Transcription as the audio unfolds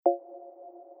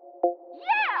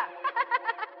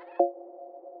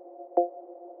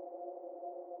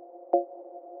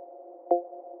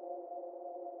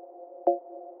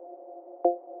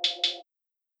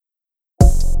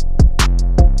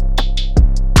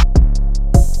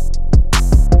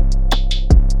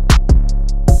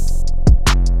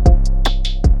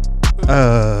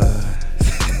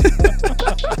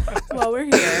Well, we're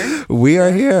here. We are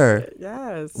here.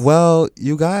 Yes. Well,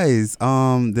 you guys,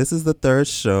 this is the third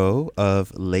show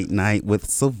of Late Night with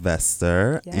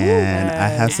Sylvester, and I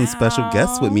have some special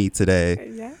guests with me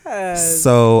today. Yes.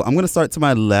 So I'm gonna start to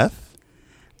my left,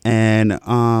 and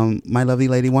my lovely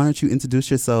lady, why don't you introduce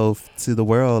yourself to the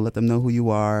world? Let them know who you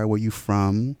are, where you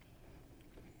from,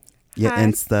 your Hi.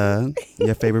 Insta,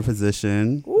 your favorite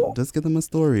position. Ooh. Just give them a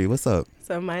story. What's up?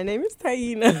 So my name is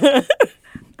Taina.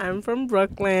 I'm from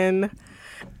Brooklyn.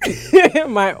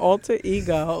 My alter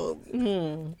ego.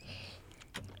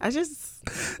 I just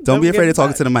Don't be give afraid a to talk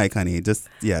fuck. to the mic, honey. Just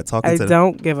talking I to the.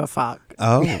 don't give a fuck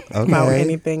Oh, about okay.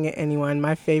 anything and anyone.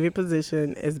 My favorite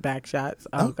position is back shots.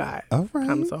 Oh God, All right.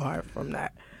 I'm so hard from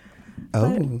that.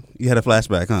 Oh, you had a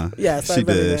flashback, huh? Yes, I she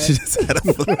really did. did. She just had a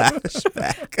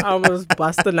flashback. I almost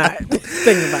bust a nut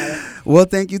thinking about it. Well,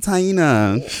 thank you,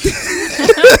 Taina.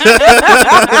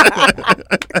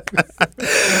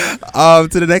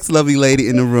 To the next lovely lady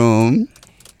in the room.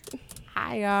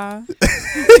 Hi, y'all.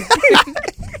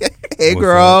 Hey,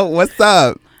 girl, what's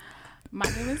up? My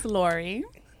name is Lori.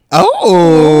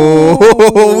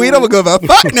 Oh, we don't give a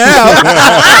fuck now.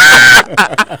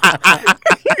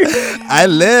 I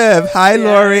live. Hi,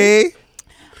 Lori.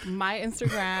 My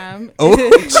Instagram. Oh,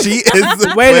 she is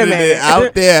Wait a putting minute. it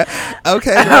out there.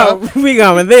 Okay, girl. We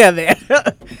going there.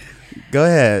 Go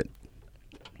ahead.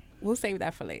 We'll save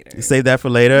that for later. Save that for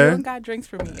You later. don't got drinks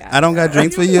for me, guys. I don't got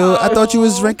drinks for you. I thought you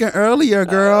was drinking earlier,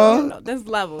 girl. No, there's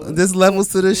levels. There's levels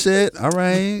to this shit. All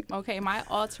right. Okay, my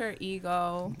alter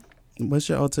ego. What's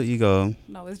your alter ego?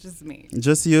 No, it's just me.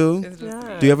 Just you? It's just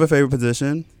me. Do you have a favorite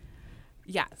position?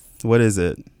 Yes. What is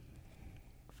it?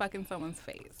 Fucking someone's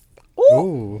face.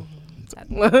 Ooh.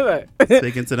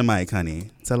 Speaking to the mic,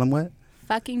 honey. Tell them what?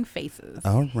 Fucking faces.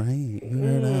 All right. You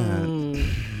heard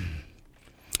that.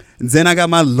 Then I got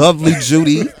my lovely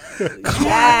Judy.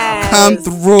 Come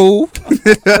through.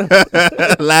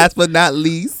 Last but not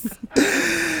least.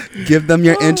 Give them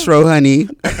your intro, honey.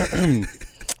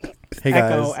 Hey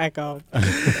guys. Echo.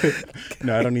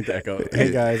 No, I don't need the echo.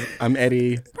 Hey guys, I'm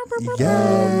Eddie.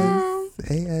 Yes.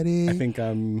 Hey, Eddie. I think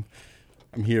I'm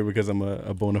here because I'm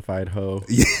a bona fide hoe.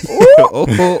 Oh.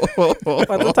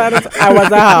 But the title, I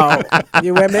was a hoe.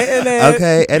 You admitting it?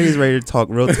 Okay, Eddie's ready to talk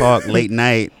real talk late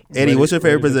night. Eddie, what's your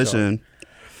favorite Ready to position?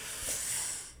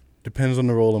 Depends on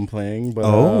the role I'm playing, but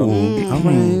All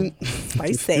right.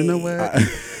 Spicy. You know what?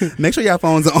 Make sure y'all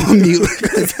phones are on mute.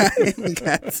 'Cause I ain't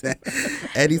got to.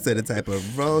 Eddie said the type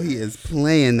of role he is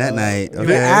playing that night. The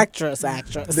Okay. actress.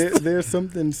 there's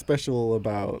something special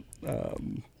about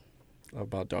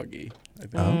Doggy. I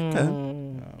think.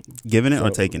 Okay. Giving it or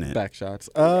So, taking it? Back shots.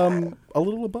 A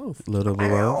little of both. Little bit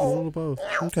A of. little of both.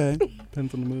 Okay.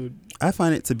 Depends on the mood. I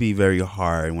find it to be very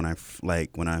hard when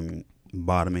when I'm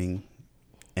bottoming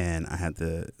and I have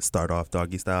to start off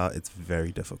doggy style. It's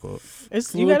very difficult.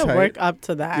 It's, a you little got to tight. work up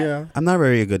to that. Yeah. I'm not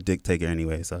very a good dick taker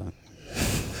anyway, so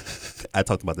I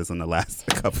talked about this on the last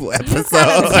couple episodes.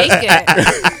 Take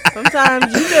it.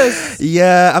 Sometimes you just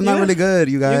Yeah, I'm not You- really good,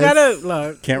 you guys. you gotta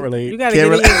look. Can't relate. You gotta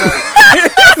Can't get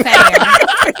in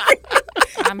Same.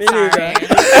 I'm sorry.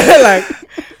 your like.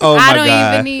 Oh my I don't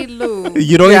God. even need lube.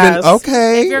 You don't Yes. even.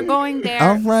 Okay. If you're going there,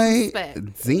 All right. respect.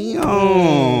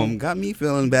 Damn. Got me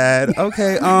feeling bad.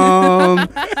 Okay.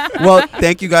 Well,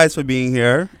 thank you guys for being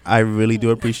here. I really do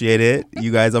appreciate it.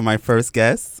 You guys are my first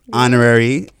guests.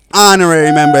 Honorary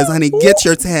members. Honey, get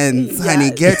your tens. Honey,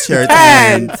 get your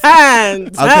tens. Ten.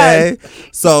 Okay.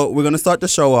 So we're gonna start the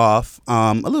show off.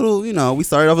 A little, we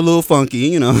started off a little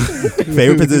funky,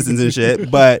 favorite positions and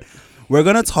shit. But we're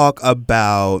gonna talk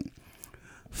about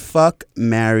fuck,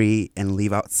 marry, and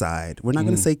leave outside. We're not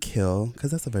going to say kill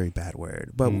because that's a very bad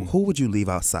word. But who would you leave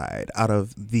outside out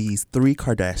of these three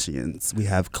Kardashians? We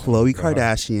have Khloe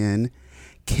Kardashian,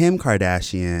 Kim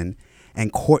Kardashian,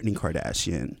 and Kourtney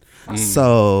Kardashian.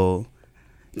 So,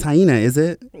 Taina, is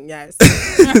it? Yes.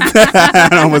 I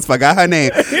almost forgot her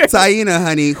name. Taina,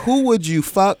 honey, who would you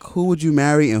fuck, who would you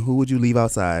marry, and who would you leave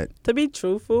outside? To be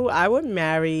truthful, I would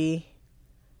marry.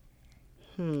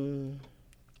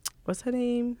 What's her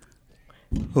name?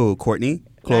 Who? Kourtney?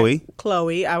 Khloe?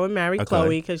 Chloe. I would marry Okay.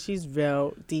 Chloe because she's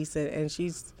real decent and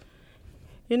she's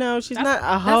not a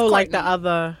that's hoe like the Kourtney.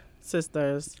 other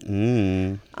sisters.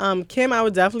 Mm. Kim, I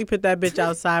would definitely put that bitch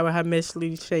outside with her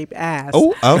Michelin shaped ass.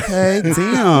 Oh, okay.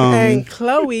 Damn. And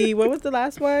Chloe, what was the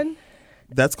last one?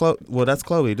 That's Chloe. Well, that's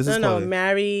Chloe. This is No, Chloe.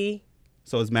 marry,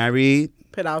 So it's married,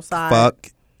 put outside. fuck,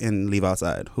 and leave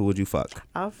outside. Who would you fuck?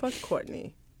 I'll fuck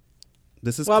Kourtney.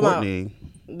 This is What about- Courtney.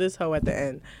 This hoe at the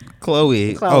end.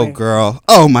 Chloe. Chloe. Oh, girl.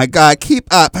 Oh, my God. Keep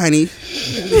up, honey.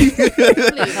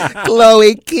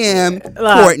 Chloe, Kim, Look,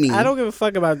 Courtney. I don't give a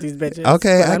fuck about these bitches.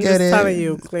 Okay, but I I'm get just it. telling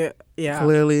you, clear. Yeah.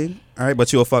 Clearly. All right,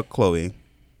 but you'll fuck Chloe.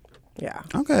 Yeah.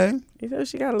 Okay. You know,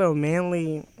 she got a little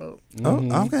manly. Oh,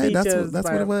 okay. That's Features, what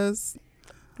it but- was.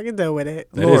 I can deal with it.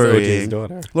 That is Lori. OJ's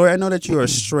daughter. Lori, I know that you're a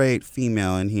straight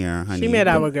female in here, honey. She made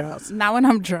our girls. Not when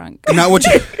I'm drunk. Not what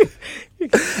you.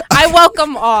 I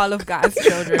welcome all of God's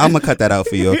children. I'm gonna cut that out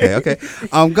for you. Okay.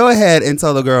 Go ahead and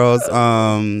tell the girls,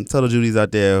 tell the Judies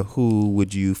out there, who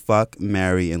would you fuck,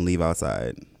 marry, and leave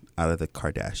outside out of the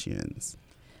Kardashians?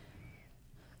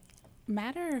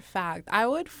 Matter of fact, I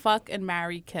would fuck and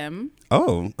marry Kim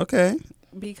Oh, okay.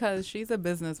 because she's a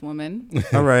businesswoman.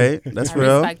 All right. That's I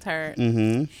real. respect her,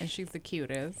 Mm-hmm. and she's the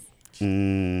cutest. Okay.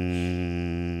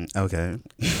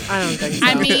 I don't think so.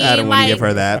 I mean, I don't want to like, give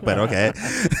her that, but okay.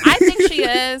 I think she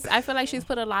is. I feel like she's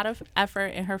put a lot of effort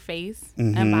in her face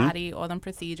Mhm. and body, all them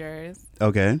procedures.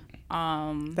 Okay.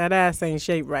 That ass ain't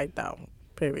shaped right though.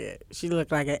 Period. She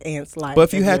looked like an ant's life. But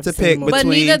if you had to pick but between-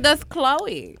 neither does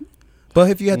Chloe. But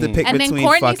if you had to pick And then between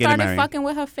Courtney fucking and started marrying. fucking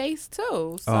with her face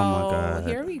too. So my God.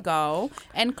 here we go.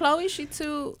 And Chloe, she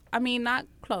too. I mean, not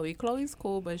Chloe. Chloe's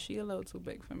cool, but she a little too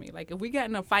big for me. Like if we get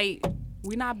in a fight,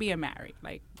 we not being married.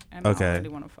 Like, and I Okay. don't really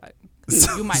want to fuck.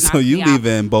 You might So knock you me out.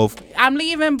 leaving both. I'm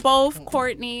leaving both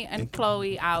Courtney and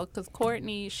Chloe out because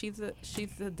Courtney, she's a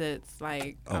ditz.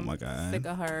 Like, Oh I'm my God. sick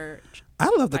of her. I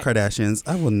love the Like- Kardashians.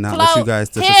 I will not let you guys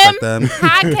Kim, disrespect them.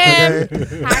 Hi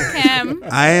Kim. Hi Kim.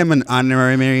 I am an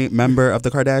honorary member of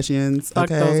the Kardashians. fuck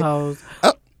Okay. those hoes.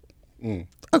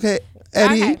 Okay.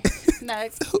 Eddie, Okay.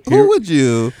 Next. who would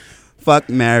you fuck,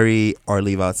 marry, or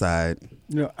leave outside?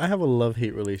 You know, I have a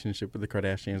love-hate relationship with the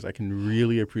Kardashians. I can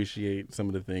really appreciate some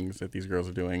of the things that these girls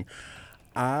are doing.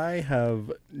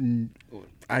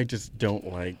 I just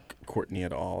don't like Courtney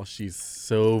at all. She's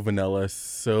so vanilla,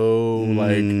 so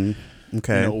like,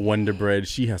 Okay. you know, Wonder Bread.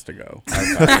 She has to go. She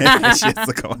has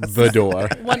to go. The door.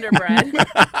 Wonder Bread.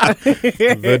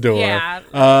 The door. Yeah.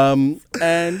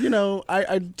 And, you know,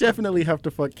 I definitely have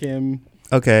to fuck Kim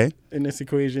Okay. in this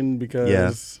equation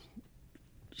because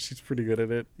she's pretty good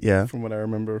at it. Yeah. From what I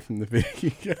remember from the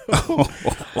video.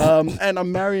 And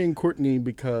I'm marrying Courtney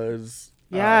because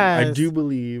I Yes. do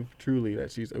believe truly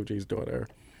that she's OJ's daughter.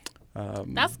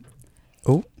 That's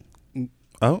Oh.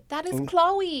 that is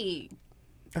Chloe.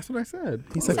 That's what I said.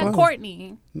 He You said said Chloe.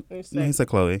 Courtney. No, he said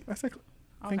Chloe. I said,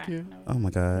 thank Okay. you. Oh my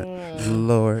God.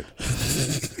 Lord. I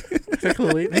said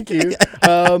Chloe. Thank you.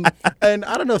 And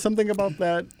I don't know, something about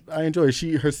that I enjoy.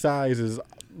 Her size is,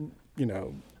 you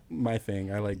know, my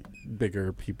thing. I like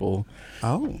bigger people.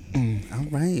 Oh. All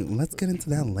right. Well, let's get into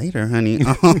that later, honey.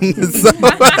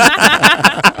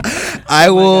 I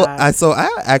will. God. I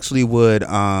actually would.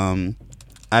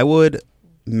 I would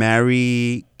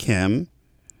marry Kim,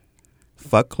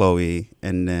 fuck Chloe,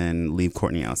 and then leave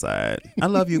Courtney outside. I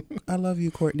love you. I love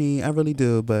you, Courtney. I really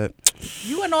do. But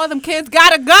You and all them kids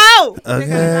gotta go.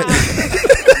 okay.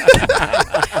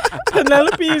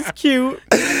 Penelope is cute.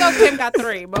 Even though Kim got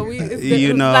 3, but it's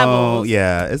You know, levels.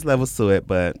 yeah, it's levels to it.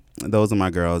 But those are my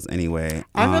girls anyway.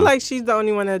 I feel like she's the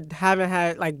only one that haven't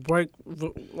had like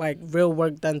real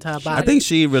work done to her body. I think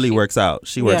she really works out.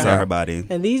 She works Yeah. out her body.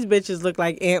 And these bitches look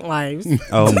like ant lives.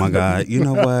 Oh my God. You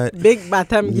know what? Big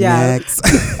bottom, yeah.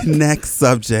 Next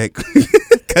subject,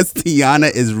 because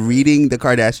Tiana is reading the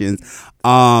Kardashians.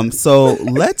 So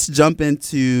let's jump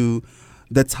into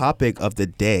the topic of the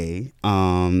day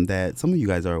that some of you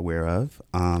guys are aware of.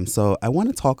 So I want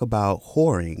to talk about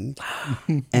whoring,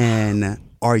 and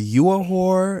are you a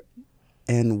whore?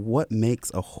 And what makes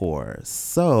a whore?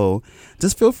 So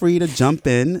just feel free to jump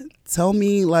in. Tell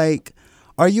me, like,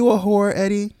 are you a whore,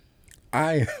 Eddie?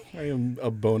 I am a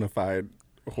bona fide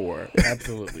whore.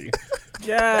 Absolutely.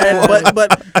 Yeah.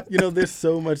 but you know, there's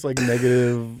so much like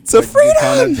negative. So like,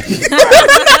 freedom!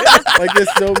 like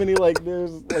there's so many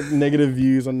there's negative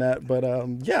views on that. But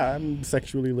yeah, I'm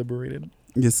sexually liberated.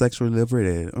 You're sexually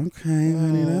liberated. Okay,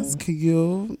 honey, that's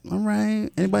cute. All right.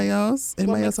 Anybody else? What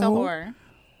Anybody makes else a a whore? whore?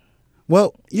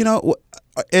 Well, you know,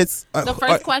 it's The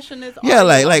first question is, yeah,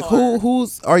 are you a like whore?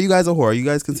 who's are you guys a whore? You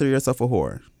guys consider yourself a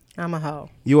whore? I'm a hoe.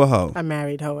 You a hoe? A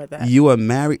married hoe at that. You a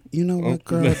married? You know what,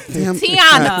 girl? Damn,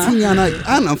 Tiana. Tiana,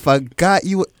 I done forgot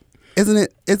you. Isn't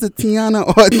it? Is it Tiana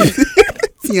or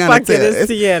Tiana? Fuck it,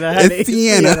 it's Tiana, honey. It's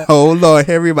Tiana. Oh Lord,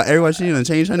 everybody, she done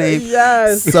changed her name.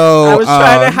 Yes. So I was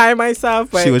trying to hide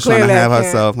myself, but she was trying to clearly I have can't.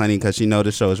 herself, honey, because she know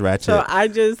the show is ratchet. So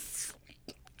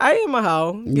I am a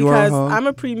hoe You are a because hoe? I'm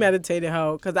a premeditated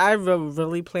hoe because I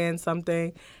really plan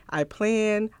something. I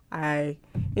plan, I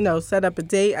set up a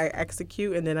date, I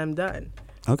execute, and then I'm done.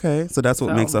 Okay, so that's what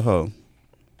So, makes a hoe.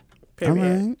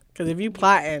 Period. Alright. Because if you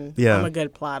plotting, Yeah. I'm a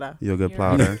good plotter. You're a good You're-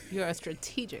 plotter. You're a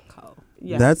strategic hoe.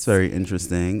 Yes. That's very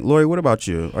interesting. Lori, what about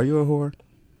you? Are you a whore?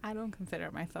 I don't consider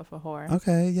myself a whore.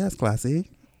 Okay, yes, classy.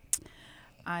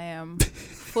 I am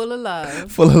full of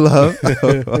love. Full of love.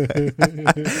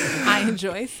 I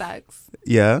enjoy sex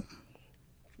Yeah,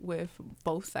 with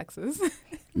both sexes.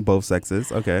 both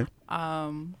sexes. Okay. I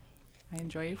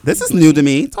enjoy. This is food. new to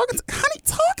me. Talking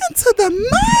to the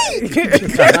mic.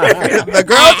 The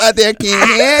girls out there can't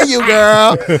hear you,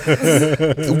 girl.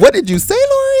 What did you say,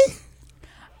 Lori?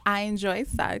 I enjoy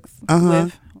sex Uh-huh.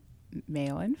 with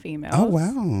male and female. Oh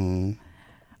wow.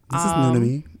 This is new to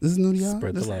me. This is new to y'all.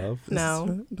 Spread the This- love. this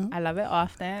No. is- I love it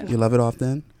often, You love it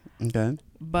often. Okay.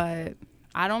 but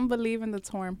I don't believe in the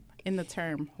term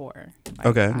whore. Like,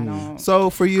 Okay. I don't. So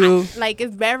for you, Like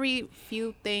it's very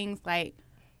few things like.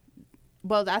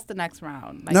 Well, that's the next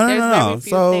round. Like, No, no, there's no, very no. few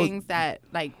So, things that,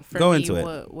 like, for go me into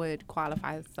it. would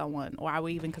qualify someone, or I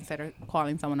would even consider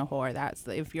calling someone a whore. That's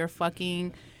if you're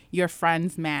fucking your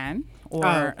friend's man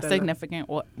or then- significant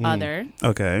other,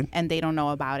 okay, and they don't know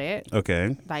about it.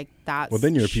 okay. Like that's Well,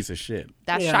 then you're a piece of shit.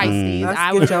 That's Yeah. shiesty. Let's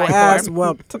I get would your like ass her.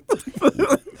 whooped.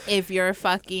 If you're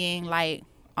fucking like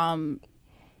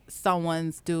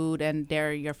someone's dude and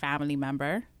they're your family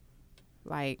member,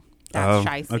 like that's Oh,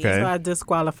 shiesty. okay. So I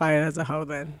disqualify it as a hoe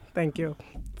then. Thank you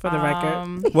for the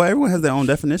record. Well, everyone has their own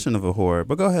definition of a whore.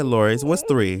 But go ahead, Lori. So what's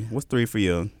three? What's three for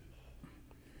you?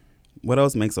 What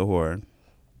else makes a whore?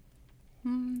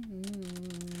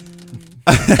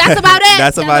 That's about it.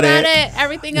 That's about it.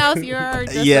 Everything else, you're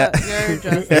just Yeah. you're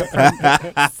just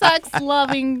a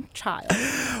sex-loving child.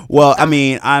 Well, I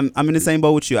mean, I'm in the same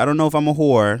boat with you. I don't know if I'm a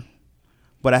whore,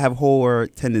 but I have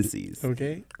whore tendencies.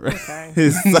 Okay. Okay.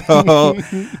 So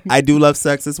I do love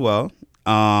sex as well.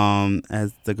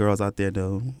 As the girls out there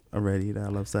know already that I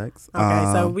love sex.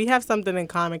 Okay, so we have something in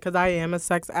common because I am a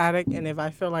sex addict, and if I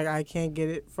feel like I can't get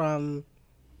it from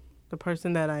the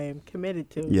person that I am committed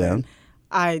to, Yeah. then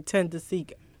I tend to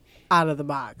seek out of the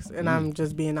box, and I'm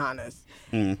just being honest.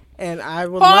 Mm. And I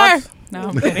would Whore. love, No,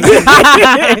 I'm kidding.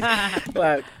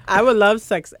 look, I would love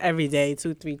sex every day,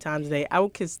 2-3 times a day. I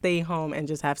could stay home and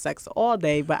just have sex all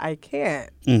day, but I can't.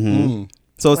 Mm-hmm. Mm.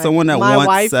 So Like, someone that my wants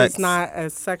wife sex. is not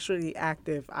as sexually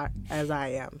active as I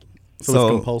am. So, So-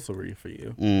 it's compulsory for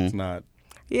you. Mm. It's not.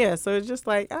 Yeah, so it's just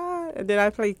like, did I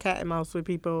play cat and mouse with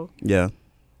people? Yeah.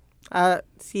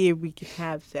 See if we can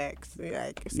have sex.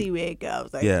 Like, see where it goes.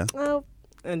 Like, Yeah. oh,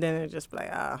 and then it's just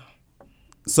like,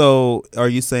 So are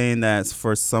you saying that's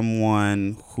for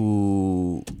someone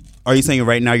who? Are you saying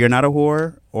right now you're not a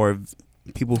whore, or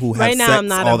people who have right now sex I'm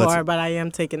not all a the whore, time? but I am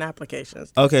taking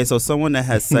applications. Okay, so someone that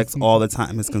has sex all the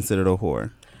time is considered a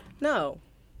whore. No,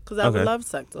 because I Okay. would love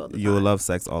sex all the time. You will love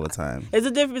sex all the time. It's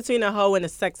a difference between a hoe and a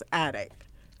sex addict.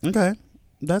 Okay,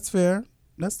 that's fair.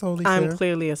 That's totally I'm fair.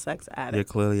 clearly a sex You're addict.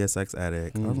 clearly a sex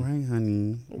addict. All right,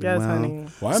 honey. Yes, Well, honey.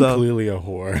 Well, I'm So- clearly a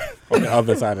whore on the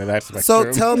other side of that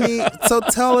spectrum. So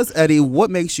tell us, Eddie,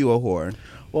 what makes you a whore?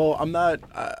 Well, I'm not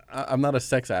a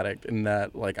sex addict in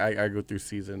that, like, I go through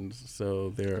seasons. So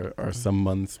there are some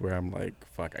months where I'm like,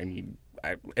 fuck,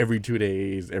 every 2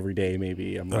 days, every day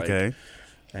maybe. I'm like, Okay.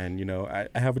 and, I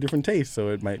have a different taste. So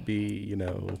it might be,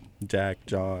 Jack,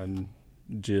 John,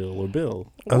 Jill, or Bill.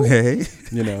 Okay.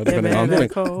 Depending man, on that's thing.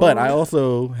 cool. But I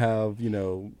also have,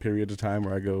 periods of time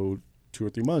where I go 2 or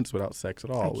 3 months without sex at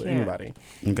all with can't. anybody.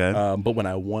 Okay. But when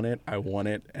I want it,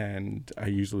 and I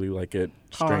usually like it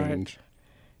Hard. strange.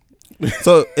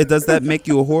 So does that make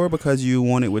you a whore because you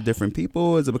want it with different people?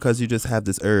 Or is it because you just have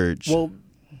this urge Well,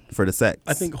 for the sex?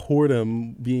 I think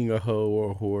whoredom, being a hoe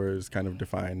or a whore, is kind of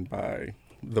defined by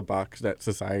the box that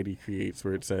society creates,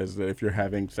 where it says that if you're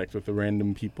having sex with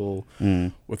random people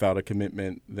without a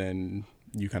commitment, then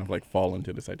you kind of like fall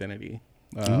into this identity.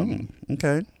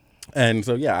 Okay. And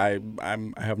so, yeah, I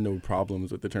have no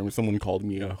problems with the term. If someone called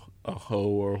me a hoe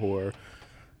or a whore,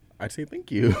 I'd say thank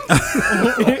you.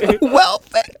 Well,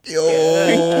 thank you.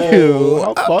 Thank you.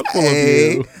 How thoughtful of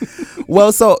you.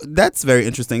 Well, so that's very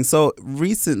interesting. So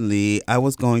recently, I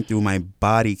was going through my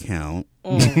body count.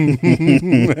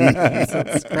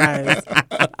 Jesus Christ.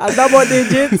 A double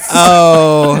digits.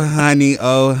 Oh,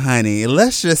 honey.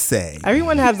 Let's just say.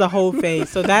 Everyone has a whole face,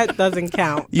 so that doesn't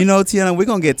count. You know, Tiana, we're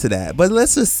going to get to that. But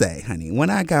let's just say, honey, when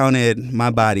I counted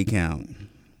my body count,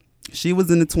 she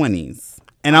was in the 20s.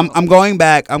 And I'm going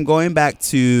back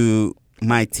to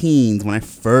my teens when I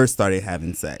first started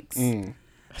having sex.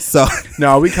 So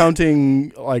Now, are we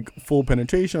counting like full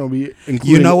penetration? Or are we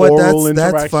including you know what? oral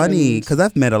That's funny interactions? because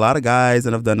I've met a lot of guys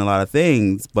and I've done a lot of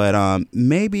things, but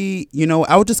maybe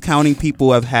I was just counting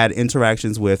people I've had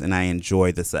interactions with and I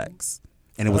enjoy the sex,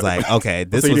 and it was like, okay,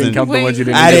 this So you was didn't count the ones you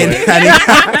didn't. I enjoy. didn't. I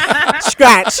didn't,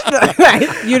 Scratch.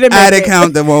 You didn't I make didn't it.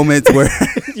 count the moments where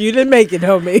You didn't make it,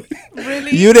 homie.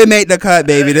 Really? you didn't make the cut,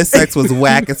 baby. This sex was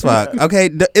whack as fuck. Okay,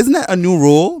 isn't that a new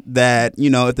rule that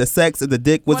if the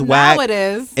dick was Well, whack, now it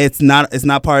is. it's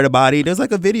not part of the body? There's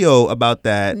like a video about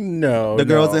that. No, The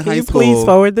girls no. in Can high you school. please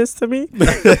forward this to me?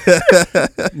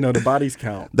 No, the bodies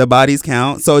count. The bodies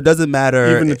count, so it doesn't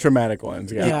matter. Even the traumatic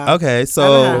ones. Yeah. Okay, I haven't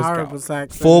so had horrible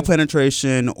sex. full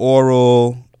penetration,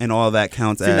 oral, and all that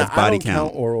counts See, as now, I body don't count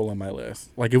count. oral on my list.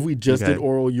 Like if we just Okay. did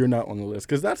oral, you're not on the list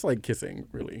because that's like kissing,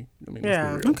 really. I mean,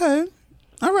 Yeah. let's be real. Okay,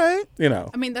 all right. You know.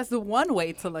 I mean, that's the one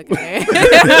way to look at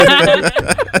it.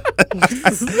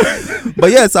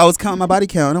 But yeah, so I was counting my body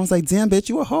count, and I was like, "Damn, bitch,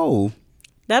 you a hoe."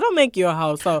 That'll make you a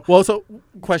hoe. So Well, so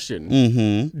question: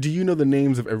 Mm-hmm. do you know the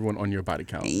names of everyone on your body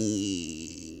count?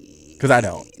 Because I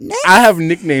don't. I have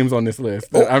nicknames on this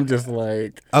list that I'm just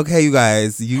like. Okay, you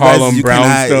guys, Harlem you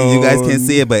guys Brownstone. can't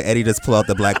see it, but Eddie just pulled out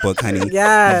the black book, honey.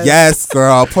 yes. Yes,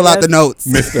 girl, pull out the notes.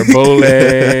 Mr. Bole.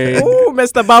 Ooh,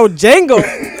 Mr. Bojangles.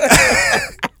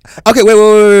 Okay,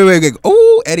 wait.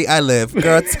 Oh, Eddie, I live.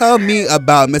 Girl, tell me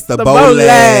about Mr. The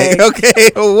Bowleg. Bowleg.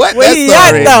 Okay, what Where that he at,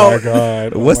 story? though? Oh my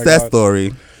God. Oh What's my that God.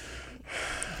 story?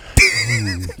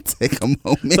 Take a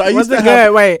moment. So I used Was to it have-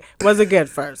 good? Wait, was it good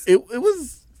first? It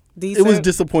was Decent?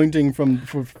 disappointing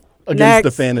against Next.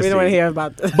 the fantasy. We don't want to hear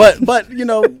about this. But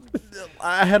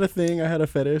I had a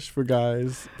fetish for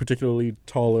guys, particularly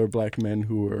taller black men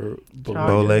who were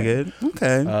Bow-legged.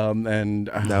 Okay. and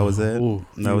That was it? ooh,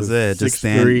 That he was it. Just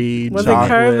stand- 6'3", Was it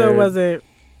curved or chocolate. was it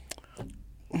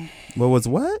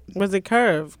What?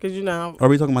 curved? Because Are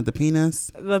we talking about the penis?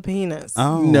 the penis.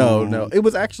 Oh. No, it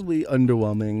was actually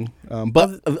underwhelming.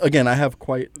 But again, I have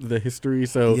quite the history,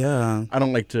 so Yeah. I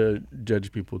don't like to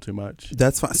judge people too much.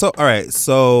 That's fine. So, all right.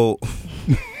 So,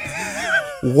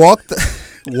 walk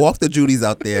the Judies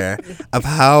out there of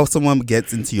how someone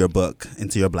gets into your book,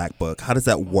 into your black book. How does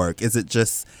that work? Is it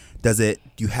just, do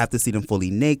you have to see them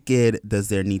fully naked? Is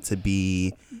there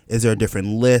a different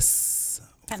list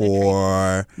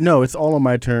for? No, it's all on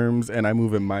my terms, and I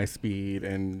move at my speed.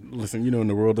 And listen, in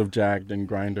the world of Jacked and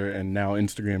Grindr and now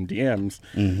Instagram DMs,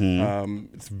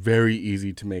 it's very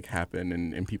easy to make happen,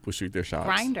 and people shoot their shots.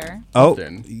 Grinder. Oh,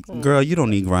 Often. girl, you don't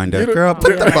need Grindr. You don't- Girl,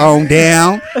 put the phone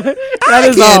down. That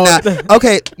is Cannot-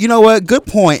 Okay, you know what? Good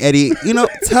point, Eddie.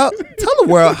 Tell the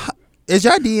world, is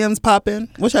your DMs popping?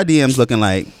 What's your DMs looking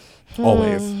like?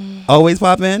 Always. Always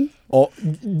popping? My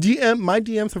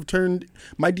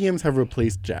DMs have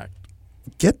replaced Jacked.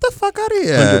 Get the fuck out of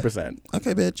here. 100%.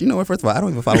 Okay, bitch. You know what? First of all, I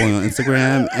don't even follow you on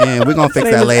Instagram, and we're gonna fix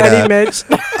Name that is later. Eddie Mitch.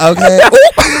 Okay.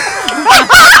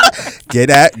 Get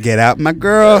out, my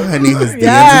girl. Honey, his DMs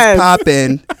Yes. is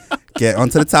popping. Get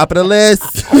onto the top of the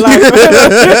list.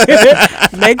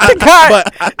 Make the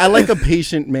cut. But I like a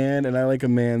patient man, and I like a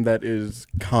man that is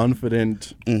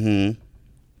confident Mm-hmm.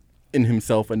 in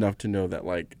himself enough to know that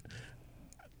like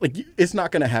it's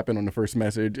not going to happen on the first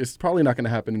message. It's probably not going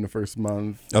to happen in the first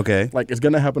month. Okay. Like, it's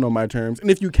going to happen on my terms. And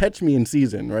if you catch me in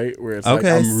season, right, where it's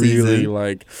Okay, like I'm really season.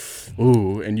 like,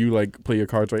 ooh, and you like play your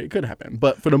cards right, it could happen.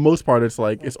 But for the most part, it's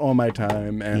like it's on my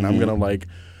time, and I'm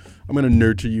gonna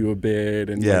nurture you a bit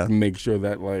and Yeah. like make sure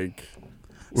that like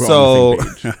we're So, on the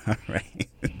same page. right.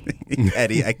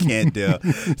 Eddie, I can't do.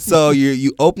 So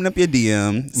you open up your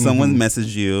DM, someone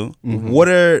messaged you. What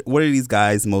are these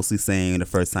guys mostly saying the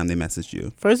first time they messaged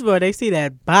you? First of all, they see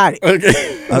that body,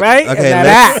 Okay. right? And Okay,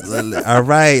 that ass. all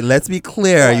right, let's be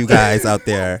clear, you guys out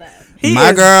there. He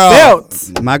my is girl,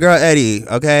 built. my girl Eddie,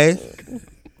 okay?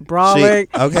 Brolic.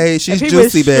 Okay, she's If he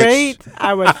juicy, was bitch. straight,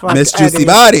 I would fuck Miss Juicy Eddie.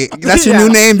 Body. That's your Yeah.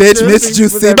 new name, bitch. Miss Juicy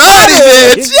Juicy with Body,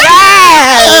 a- bitch.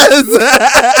 Yes!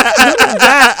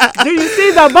 Yes. Do you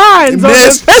see the buns on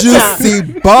Miss this picture?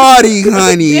 Juicy Body, This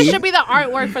honey. should be the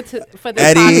artwork for this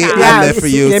Eddie, podcast. I Yes. live for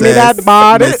you. Give me sis. that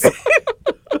body. Miss-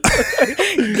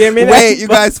 Give me that. Wait, you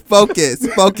guys, focus.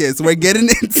 We're getting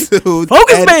into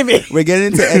Focus, baby. We're getting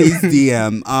into Eddie's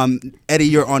DM. Eddie,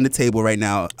 you're on the table right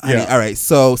now. Honey. Yeah. All right.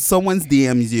 So someone's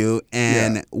DMs you,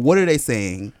 and Yeah. what are they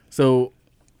saying? So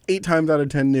 8 times out of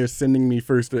 10, they're sending me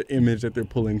first the image that they're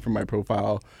pulling from my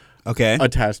profile, Okay.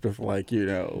 attached with like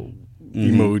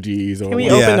emojis or Can we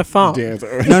Yeah. open the phone? dance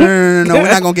or No. We're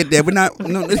not gonna get there. We're not.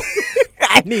 No.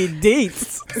 I need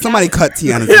deets. Somebody cut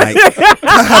Tiana's mic.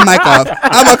 Cut her mic off.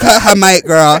 I'm gonna cut her mic,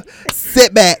 girl.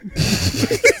 Sit back.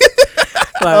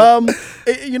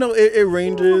 it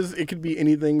ranges. It could be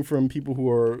anything from people who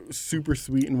are super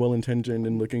sweet and well-intentioned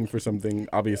and looking for something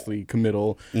obviously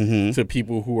committal to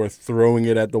people who are throwing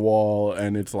it at the wall,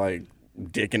 and it's like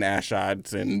dick and ass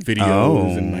shots and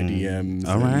videos in my DMs.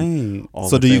 All right. all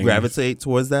So the do you things. gravitate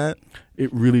towards that?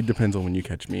 It really depends on when you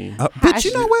catch me. Bitch,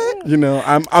 you know what? You know,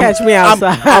 I'm Catch me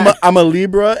outside. I'm a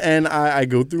Libra, and I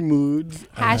go through moods.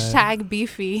 Hashtag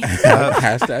beefy.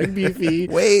 Hashtag beefy.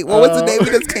 Wait, what was the name we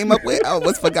just came up with? I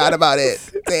almost forgot about it.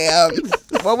 Damn.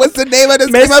 What was the name of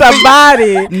this? Mr.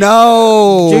 Body.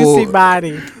 No. Juicy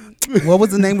body. What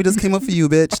was the name we just came up for you,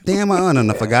 bitch? Damn,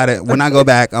 I forgot it. When I go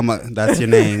back, that's your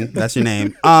name. That's your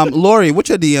name. Lori, what's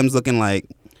your DMs looking like?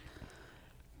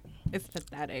 It's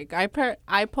pathetic.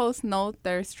 I post no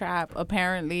thirst trap.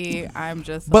 Apparently, I'm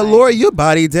just. But like, Lori, your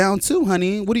body down too,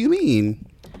 honey. What do you mean?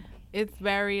 it's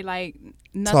very like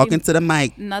nothing. Talking to the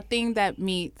mic. Nothing that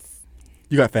meets.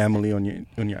 You got family on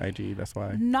your IG. That's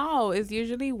why. No, it's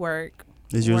usually work.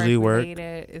 It's usually work.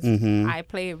 Related. It's, Mhm. I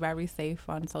play it very safe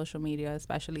on social media,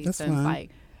 especially That's since fine. like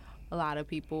a lot of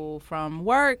people from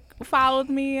work followed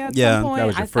me at Yeah. some point. That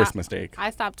was your I first stopped- mistake. I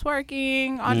stopped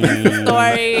twerking on Insta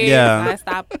stories. Yeah. I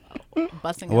stopped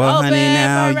busting it Well, open honey,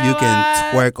 now for you can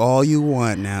everyone. twerk all you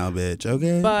want now, bitch.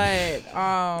 Okay. But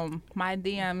my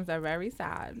DMs are very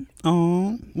sad.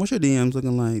 Oh, what's your DMs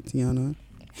looking like, Tiana?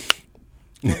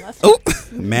 Well, let's- Oh,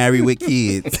 married with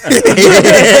kids.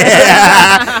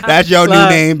 That's your new Look.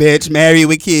 name, bitch. Married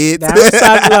with kids. That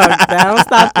don't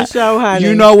stop the show, honey.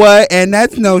 You know what? And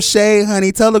that's no shade,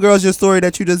 honey. Tell the girls your story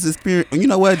that you just experienced. You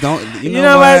know what? Don't. You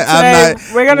know what? Today,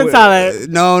 we're gonna tell it.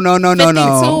 No.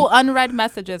 52 unread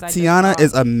messages. I just Tiana saw.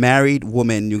 is a married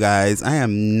woman, you guys. I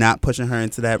am not pushing her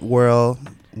into that world.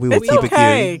 We will It's keep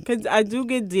okay, it cute. because I do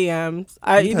get DMs.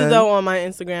 I Okay. even though on my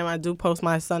Instagram I do post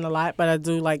my son a lot, but I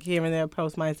do like here and there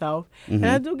post myself, and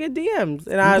I do get DMs.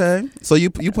 And Okay. So you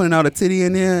putting out a titty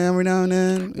in there every now and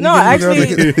then? No, You giving the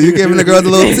actually- girls you giving the girls a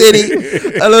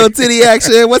little titty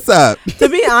action. What's up? to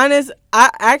be honest, I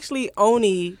actually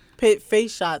only put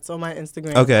face shots on my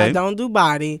Instagram. Okay. I don't do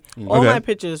body. All Okay. my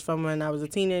pictures from when I was a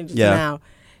teenager Yeah. to now.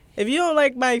 If you don't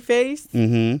like my face,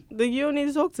 Mm-hmm. then you don't need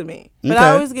to talk to me. But Okay.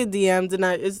 I always get DMs, and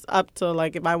it's up to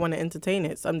like if I want to entertain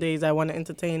it. Some days I want to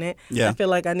entertain it. Yeah. I feel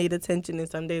like I need attention, and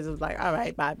some days it's like, all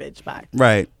right, bye, bitch, bye.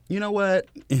 Right. You know what?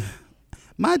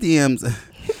 My DMs.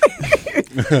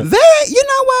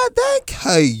 They're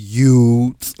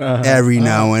cute every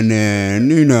now and then.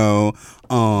 You know,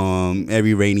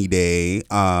 every rainy day.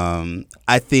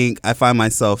 I think I find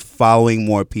myself following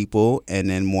more people, and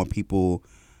then more people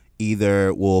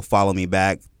either will follow me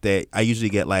back. That I usually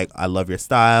get like, I love your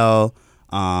style.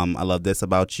 I love this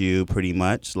about you, pretty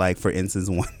much. Like, for instance,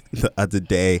 one the other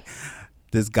day,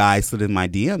 this guy slid in my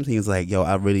DMs. He was like, yo,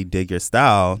 I really dig your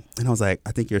style. And I was like,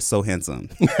 I think you're so handsome.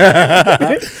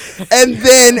 And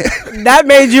then That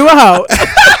made you a hoe.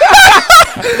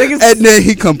 Niggas- and then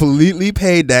he completely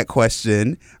paid that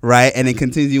question, right? And then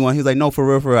continue on. He was like, no, for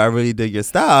real, I really dig your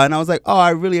style. And I was like, oh,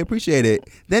 I really appreciate it.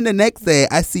 Then the next day,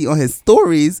 I see on his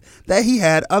stories that he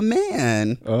had a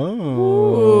man.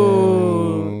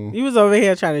 Ooh. You was over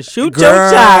here trying to shoot Girl, your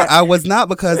shot. I was not,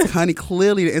 because, honey,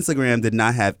 clearly the Instagram did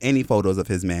not have any photos of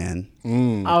his man.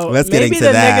 Oh, Let's get maybe into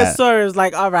the that. nigga story was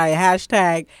like, all right,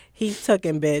 hashtag he took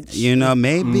him, bitch. You know,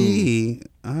 maybe.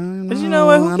 I don't But you know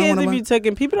what? I Who don't cares wanna if you took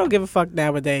him? People don't give a fuck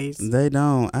nowadays. They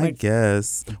don't, I Like-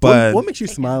 guess. But What makes you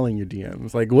smile in your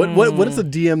DMs? Like what is a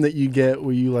DM that you get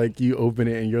where you open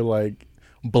it and you're like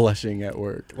blushing at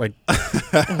work? Like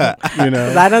you know.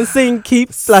 'Cause I done seen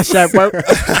Keep flush at work.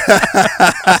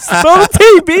 Spill the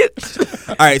tea, bitch.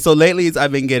 all right, so lately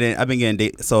I've been getting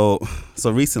so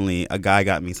recently a guy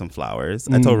got me some flowers.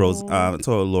 I told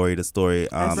told Lori the story.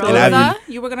 And Rosa?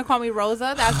 You were going to call me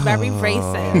Rosa? That's very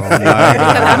racist. my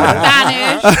Because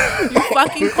I'm Spanish. You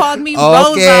fucking called me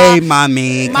okay, Rosa.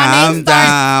 mommy, My calm name starts-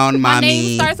 down, My mommy.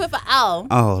 name starts with an L.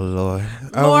 Oh Lord,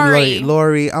 Lori.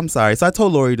 Lori, I'm sorry. So I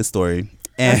told Lori the story.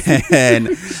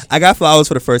 And I got flowers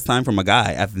for the first time from a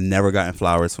guy. I've never gotten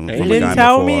flowers from You a guy didn't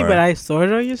tell me, before. but I saw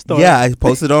it on your story. Yeah, I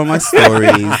posted on my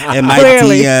stories, and my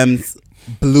Clearly. DMs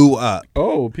blew up.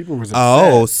 Oh, people were upset.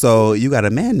 Oh, so you got a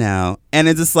man now. And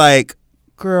it's just like,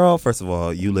 girl, first of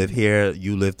all, you live here,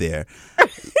 you live there.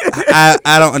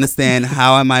 I don't understand.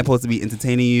 How am I supposed to be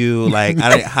entertaining you? Like,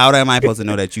 how am I supposed to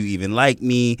know that you even like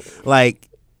me? Like,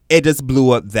 it just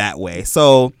blew up that way.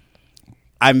 So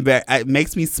it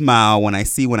makes me smile when I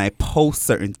post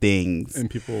certain things.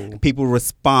 And People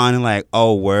respond like,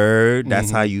 oh, word, that's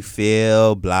how you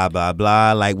feel, blah, blah,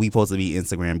 blah. Like, we supposed to be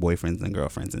Instagram boyfriends and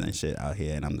girlfriends and that shit out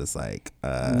here. And I'm just like,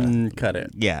 cut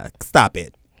it. yeah, stop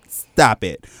it.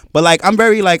 But like, I'm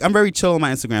very chill on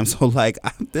my Instagram. So like,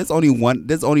 there's only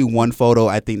one photo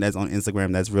I think that's on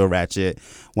Instagram that's real ratchet.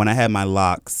 When I had my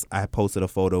locks, I posted a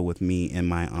photo with me in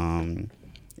my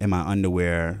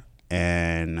underwear.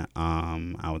 And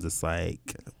I was just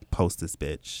like, hostess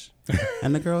bitch.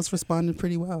 And the girls responded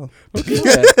pretty well. Is this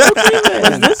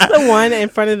the one in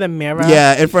front of the mirror?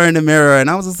 Yeah, in front of the mirror. And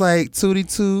I was just like, tootie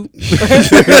toot.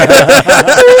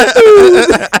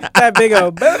 That big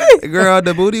old booty. Girl,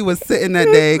 the booty was sitting that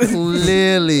day.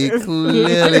 Clearly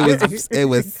it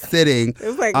was sitting. It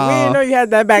was like, we didn't know you had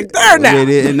that back there now. We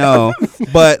didn't know.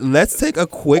 But let's take a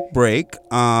quick break.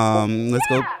 Let's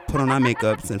go put on our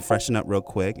makeups and freshen up real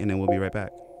quick, and then we'll be right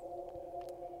back.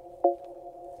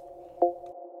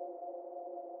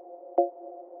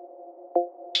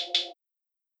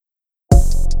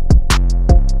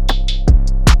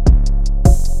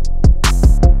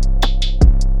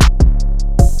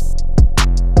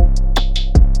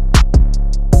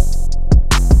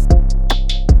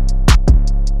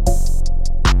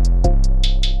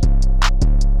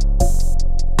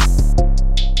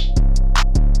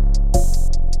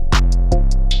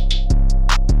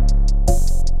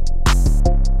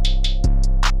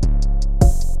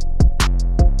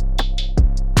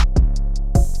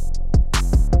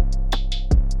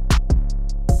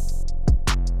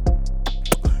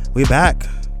 We back.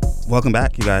 Welcome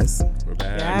back, you guys. We're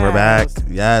back. Yes. We're back.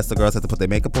 Yes, the girls have to put their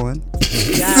makeup on.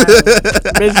 Yes.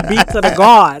 Bitch beat to the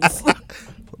gods.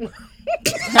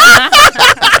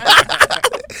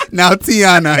 Now,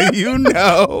 Tiana, you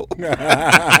know.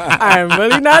 I'm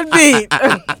really not beat.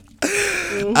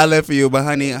 I live for you, but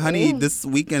honey, this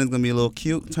weekend is gonna be a little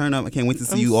cute. Turn up! I can't wait to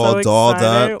see I'm you so all dolled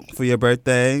excited. up for your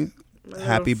birthday.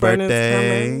 Happy friend is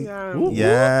birthday! coming.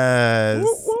 Yes.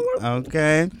 Whoop, whoop, whoop.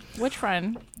 Okay. Which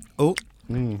friend? Oh,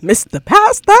 Mr.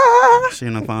 Pastor. she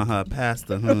done found her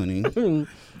pastor, honey.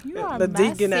 You are The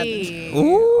deacon at messy.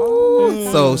 Ooh.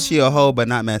 So she a hoe, but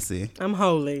not messy. I'm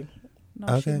holy.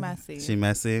 No, she messy. She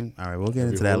messy. All right, we'll get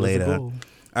into Every that role is a later. goal.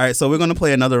 All right, so we're gonna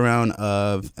play another round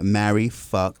of marry,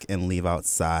 fuck, and leave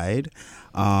outside.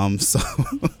 So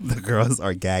the girls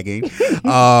are gagging.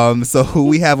 So who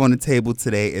we have on the table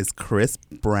today is Chris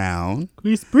Brown,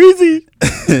 Chris Breezy.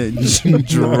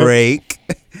 Drake,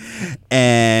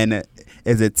 and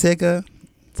is it Tigger?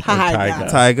 Tiger.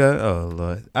 Tiger? Oh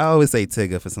Lord, I always say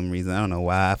Tigger for some reason. I don't know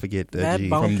why. I forget the That G.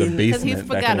 bone. From the Because he's basement.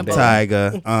 back in the forgettable.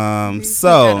 day. Tiger. He's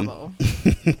So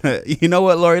forgettable. you know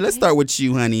what, Lori? Let's start with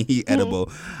you, honey. He edible.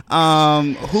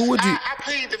 Who would you?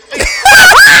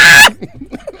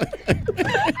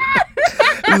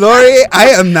 Lori,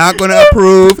 I am not going to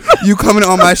approve you coming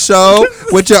on my show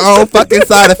with your own fucking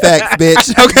side effects,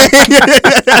 bitch. Okay?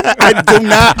 I do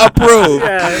not approve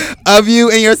Yeah. of you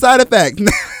and your side effects. Leave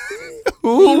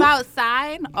Who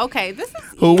outside? Okay, this is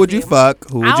who would you easy. fuck?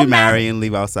 Who would I'll you marry marry- and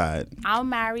leave outside? I'll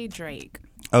marry Drake.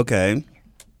 Okay.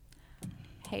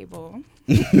 Hey, boo.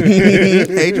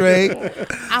 Hey, Drake.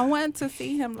 I went to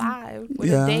see him live with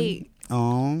Yeah. a date.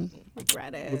 Oh,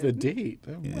 Regret it. With a date.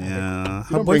 Oh, wow. yeah.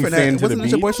 Her don't bring boyfriend sand to the wasn't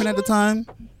this your beach? boyfriend at the time?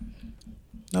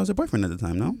 That was your boyfriend at the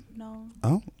time, no? No,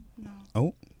 Oh. no,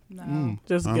 Oh. no,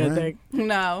 Just All good right. dick.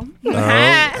 no.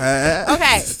 Oh.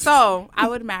 Okay, so I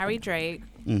would marry Drake.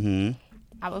 Mm-hmm.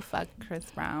 I would fuck Chris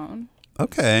Brown.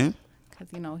 Okay. Because,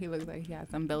 you know, he looks like he has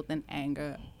some built-in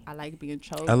anger. I like being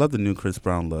choked. I love the new Chris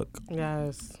Brown look.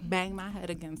 Yes. Bang my head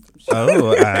against some shit.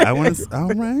 Oh, I want to. All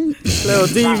right. Little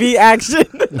DV action.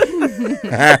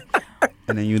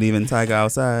 And then you leaving Tiger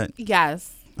outside.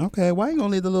 Yes. Okay. Why you gonna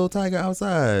leave the little Tiger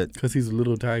outside? Because he's a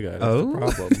little tiger. That's Oh. the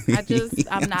problem.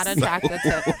 I'm not attracted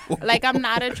to, I'm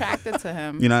not attracted to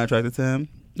him. You're not attracted to him?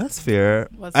 That's fair.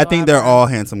 I think they're Whatsoever. all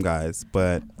handsome guys,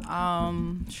 but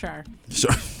Sure.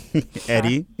 sure.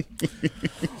 Eddie.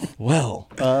 Well,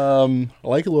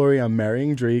 like Lori, I'm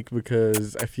marrying Drake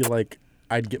because I feel like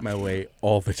I'd get my way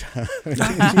all the time.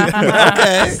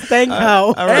 Okay. Thank you.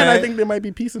 All right. And I think there might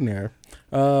be peace in there.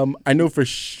 I know for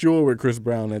sure with Chris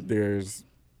Brown that There's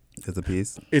a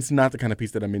piece. it's not the kind of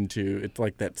piece that I'm into. It's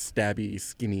like that stabby,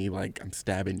 skinny, like I'm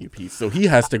stabbing you piece. So he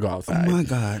has to go outside. Oh my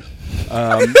God.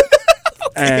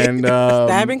 And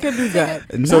Stabbing could be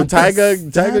good. so Not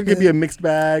the Tiger could be a mixed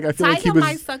bag. I feel like he Tiger was.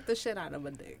 might suck the shit out of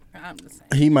a dick. I'm just saying.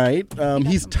 He might.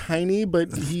 He's tiny,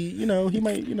 but he might. He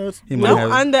might Don't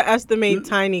have- underestimate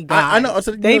tiny guys. I know.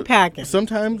 So, They packing.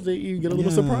 Sometimes you get a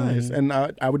little surprise, and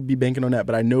I would be banking on that.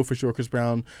 But I know for sure Chris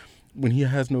Brown, when he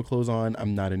has no clothes on,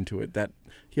 I'm not into it. That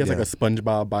he has like Yeah. a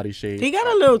SpongeBob body shape. He got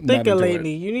a little Not thicker into it.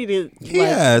 lately. You need to. Like,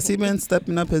 Yes, he been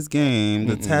stepping up his game.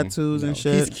 The tattoos and He's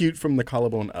shit. cute from the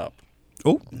collarbone up.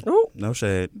 Oh, Ooh. no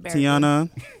shade. Very Tiana,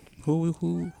 who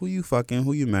you fucking?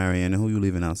 Who you marrying? And who you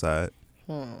leaving outside?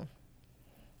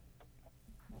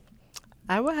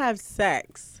 I would have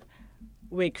sex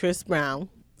with Chris Brown.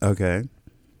 Okay.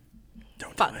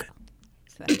 Fuck.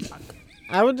 Say fuck.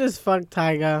 I would just fuck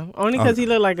Tiger only because he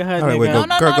looked like a hood All right, nigga. wait, go,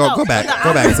 No, girl, no. go back,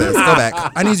 sis, go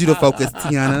back. I need you to focus,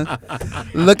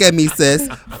 Tiana. Look at me, sis.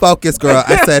 Focus, girl.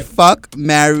 I said fuck,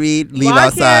 married, leave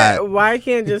outside. Why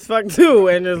can't just fuck two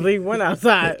and just leave one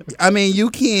outside? I mean, you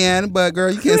can, but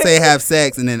girl, you can't say have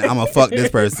sex and then I'm gonna fuck this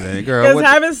person, girl. Because what-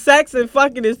 having sex and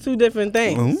fucking is two different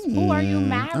things. Who are you All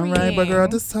marrying? right, but girl,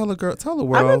 just tell the I'm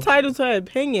world. entitled to an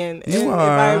opinion. You and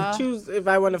are. if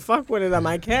I want to fuck with it,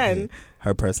 I can.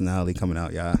 Her personality coming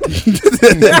out, y'all.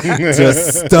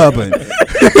 Just stubborn.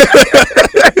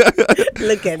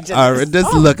 Look at just. All right,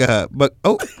 just look at her. But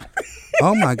oh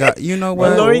my God, you know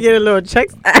what? Lori get a little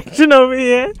checks action over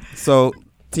here. So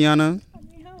Tiana,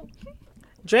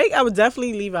 Drake, I would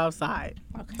definitely leave outside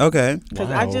okay, because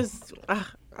Wow.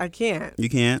 I can't. you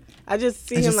can't. I just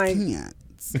see I him just like can't.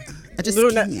 I just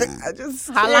doing that. can't. I just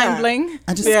Hotline can't. bling.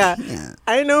 I just Yeah. can't.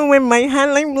 I know when my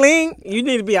hotline bling. You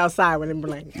need to be outside when it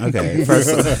bling. Okay,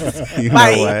 first, you know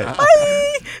Bye. what?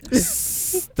 Bye.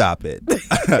 Stop it.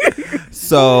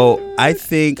 So I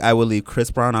think I will leave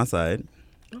Chris Brown outside.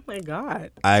 Oh my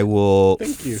God. I will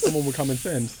Thank you. Someone with common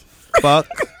sense. fuck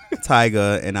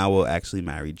Tyga, and I will actually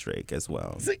marry Drake as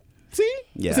well. See?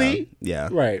 Yeah. See? Yeah.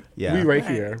 Right. Yeah. We right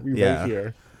here. We Yeah. right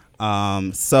here.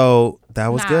 So that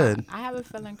was Nah, good. I have a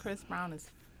feeling Chris Brown has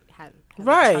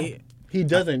Right. He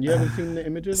doesn't. You haven't seen the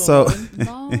images? So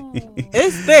No.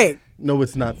 It's thick. No,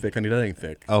 it's not thick, honey. That ain't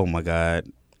thick. oh my God.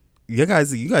 You guys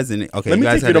didn't okay. Let you me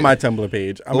guys take you to my Tumblr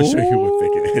page. I'm going to show you what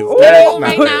thick it is. Ooh. That's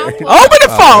Right not now. thick. Open the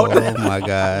phone. Oh my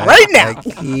God. Right now. I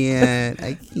can't.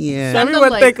 Tell me the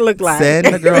what link. thick look like. Send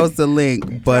the girls the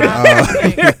link.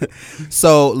 But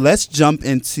so let's jump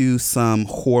into some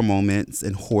horror moments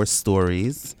and horror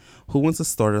stories. Who wants to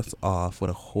start us off with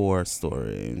a horror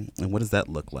story? And what does that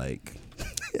look like?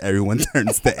 Everyone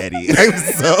turns to Eddie. I'm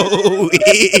so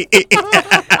weak.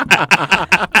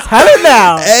 Tell it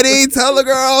now. Eddie, tell the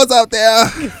girls out there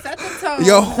Set the tone,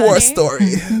 your horror honey.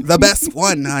 story. The best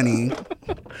one, honey.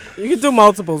 You can do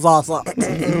multiples also.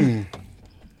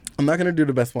 I'm not going to do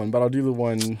the best one, but I'll do the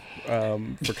one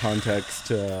for context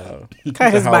to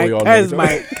Cut his how mic. we all Cut know his each other.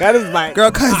 mic. Cut his mic.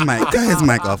 Girl, cut his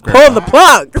mic off, girl. Pull the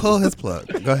plug. Pull his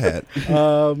plug. Go ahead.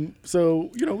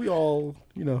 So, we all,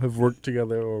 have worked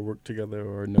together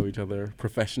or know each other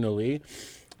professionally.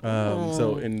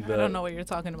 So in I don't know what you're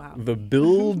talking about. the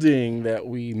building that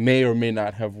we may or may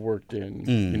not have worked in,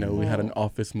 we had an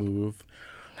office move.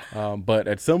 But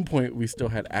at some point, we still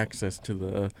had access to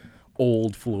the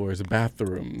old floors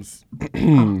bathrooms.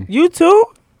 You too?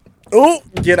 Oh,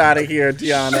 get out of here,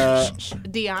 Tiana.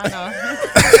 Deanna.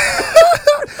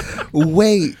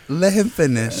 Wait, let him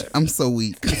finish. I'm so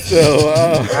weak. So,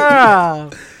 Ah.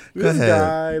 this ahead.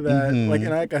 guy that, and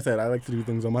like I said, I like to do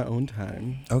things on my own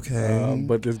time. Okay.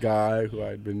 But this guy who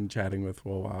I'd been chatting with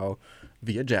for a while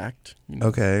via Jacked,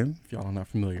 Okay. if y'all are not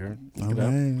familiar, All look it up.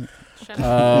 right. Shut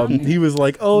up. He was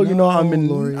like, "Oh, I'm in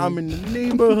Lori. the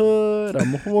neighborhood.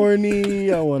 I'm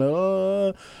horny. I wanna."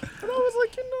 And I was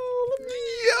like,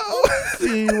 let me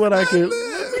see what I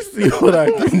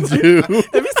can do.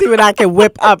 Let me see what I can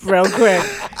whip up real quick.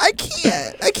 I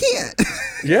can't.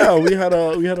 Yeah, we had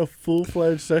a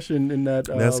full-fledged session in that.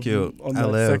 That's cute. On I that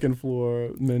live. second floor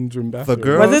men's room bathroom.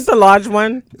 girls? Was it the large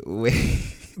one? Wait.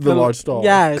 the large stall?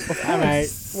 Yes. All right.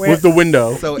 With the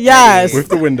window. So Yes. With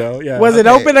the window. Yeah. Was it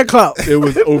Okay. open or closed? It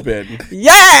was open.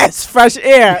 Yes. Fresh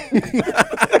air.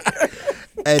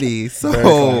 Eddie, Very so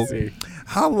classy.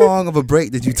 how long of a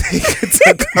break did you take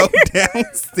to go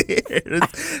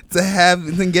downstairs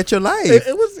to get your life?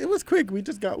 It was quick. We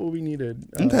just got what we needed.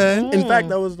 Okay. In fact,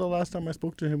 that was the last time I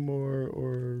spoke to him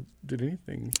or did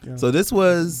anything. Yeah. So this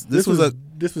was a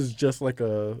this was just like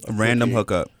a random quickie.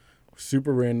 hookup.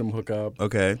 Super random hookup.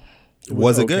 Okay.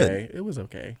 Was it good? okay. It was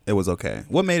okay. It was okay.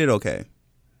 What made it okay?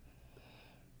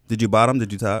 Did you bottom?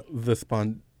 Did you top?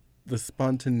 The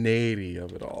spontaneity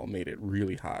of it all made it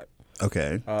really hot.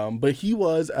 Okay. But he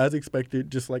was, as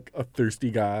expected, just like a thirsty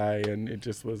guy, and it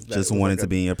just was that. Just it was wanted like to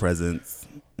be in your presence.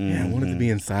 Yeah, wanted to be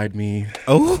inside me.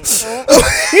 Oh.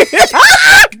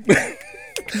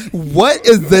 What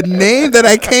is the name that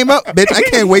I came up? Bitch, I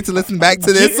can't wait to listen back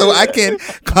to this so I can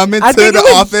come into think the it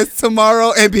was- office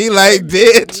tomorrow and be like,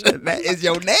 bitch, that is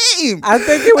your name. I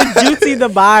think it was Juicy the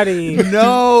Body.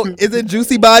 No, is it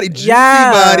Juicy Body? Juicy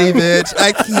Yeah. Body, bitch.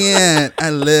 I can't. I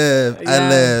live.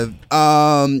 Yeah.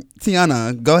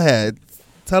 Tiana, go ahead.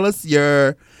 Tell us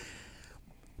your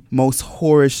most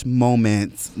whorish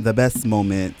moments, the best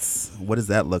moments. What does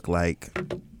that look like?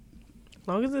 As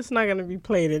long as it's not going to be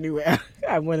played anywhere,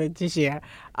 I wanted to share.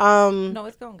 No,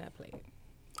 it's gonna get played.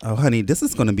 Oh, honey, this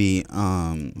is gonna be.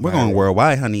 We're going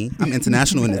worldwide, honey. I'm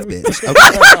international in this bitch.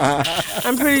 Okay.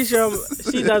 I'm pretty sure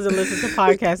she doesn't listen to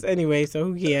podcasts anyway, so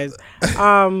who cares?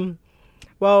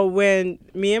 Well, when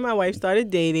me and my wife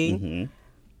started dating,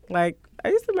 like I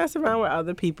used to mess around with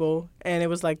other people, and it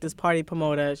was like this party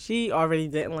promoter. She already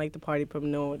didn't like the party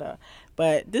promoter,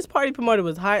 but this party promoter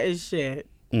was hot as shit.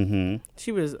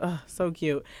 She was so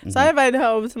cute. So I invited her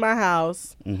over to my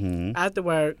house after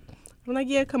work. I'm like,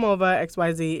 yeah, come over,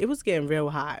 XYZ. It was getting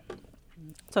real hot.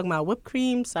 Talking about whipped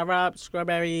cream, syrup,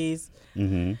 strawberries,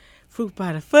 fruit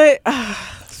by the foot.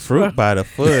 Fruit by the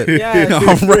foot. Yeah.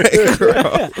 All right,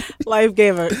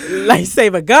 girl.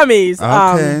 Lifesaver gummies.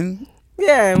 Okay.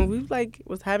 Yeah, and we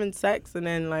was having sex, and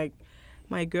then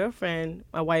my girlfriend,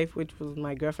 my wife, which was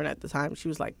my girlfriend at the time, she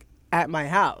was at my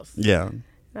house. Yeah. And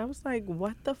I was like,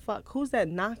 what the fuck? Who's that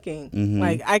knocking?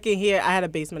 Like, I can hear, I had a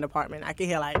basement apartment. I can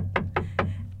hear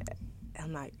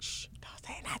I'm like, shh, don't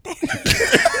say nothing.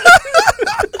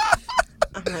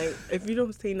 I'm like, if you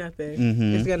don't say nothing,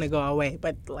 it's going to go away.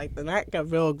 But the night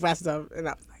got real aggressive, and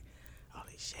I was like,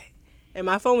 holy shit. And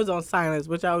my phone was on silence,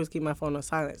 which I always keep my phone on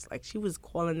silence. She was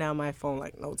calling down my phone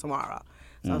like no tomorrow.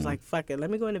 So I was like, fuck it, let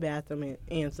me go in the bathroom and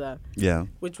answer. Yeah.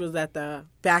 Which was at the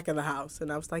back of the house.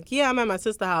 And I was like, yeah, I'm at my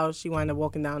sister's house. She wound up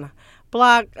walking down the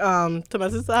block to my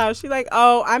sister's house. She's like,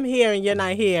 oh, I'm here and you're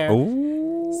not here.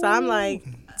 Ooh. So I'm like,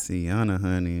 Tiana,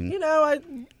 honey. you know,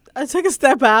 I took a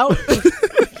step out.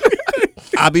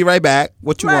 I'll be right back.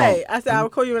 What you Right. want? I said, I'll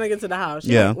call you when I get to the house.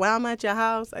 She's like, well, I'm at your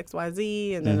house,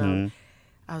 XYZ. And then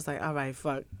I was like, all right,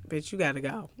 fuck, bitch, you got to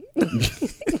go.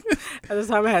 At the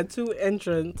time, I had two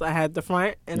entrances. I had the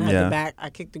front and I had the back. I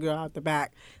kicked the girl out the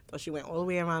back. So she went all the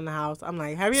way around the house. I'm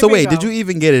like, have you So wait, did you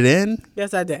even get it in?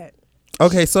 Yes, I did.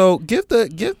 Okay, so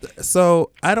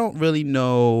so I don't really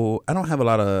know. I don't have a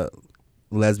lot of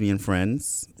lesbian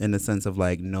friends in the sense of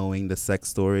knowing the sex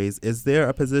stories. Is there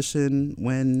a position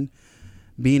when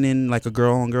being in a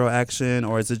girl on girl action,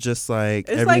 or is it just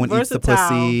everyone eats the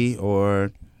pussy,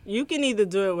 or you can either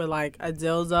do it with a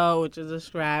dildo, which is a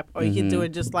strap, or you can do it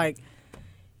just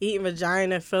eating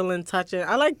vagina, feeling, touching.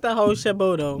 I like the whole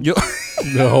shaboodle.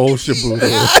 The whole shaboodle.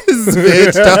 Yes,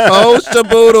 bitch, the whole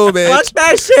shaboodle, bitch. Fuck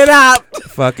that shit up.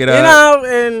 Fuck it up. You know,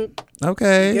 and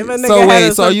okay. give a nigga So head wait,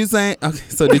 and so are some- you saying? Okay,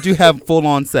 so did you have full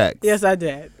on sex? yes, I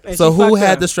did. And So she who fucked had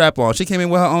her. the strap on? She came in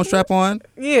with her own strap on.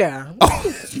 Yeah. Oh,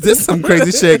 this is some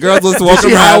crazy shit. Girls just walking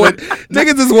she around have with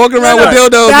niggas just walking around with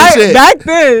dildos Back, and shit. back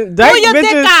then, dyke Pull your bitches,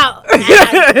 dick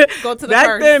out. Go to the back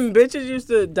purse. then,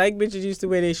 dyke bitches used to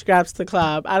wear their straps to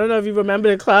club. I don't know if you remember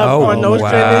the club Oh, on No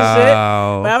Strand and shit.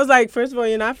 wow. But I was like, first of all,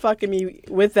 you're not fucking me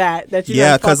with that. That you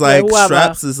Yeah, because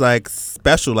straps is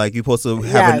special. You're supposed to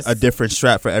have Yes. a different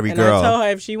strap for every And girl. I told her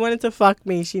if she wanted to fuck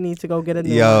me, she needs to go get a new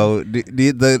one.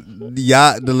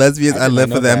 Yo, the lesbians, I did live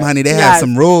not for know them, that. honey. They Yes. have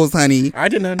some rules, honey. I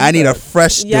did not know I need a that.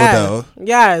 fresh Yes. dildo.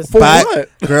 Yes. For But, what?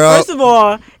 girl, First of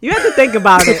all, you have to think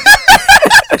about it.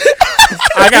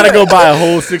 I gotta go buy a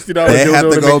whole $60 they dildo have to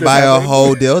make go this buy a happen.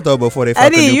 whole dildo before they fuck a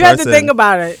Eddie, new you person. have to think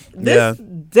about it. This Yeah.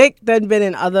 dick done been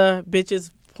in other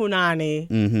bitches' punani,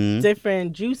 Mm-hmm.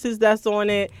 different juices that's on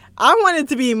it. I want it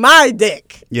to be my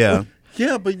dick. Yeah.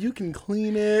 Yeah, but you can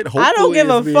clean it. I don't Hopefully give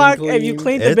a it's being fuck if you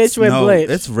clean the bitch with bleach.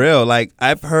 It's real.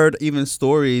 I've heard even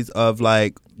stories of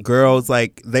girls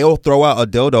they'll throw out a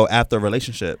dildo after a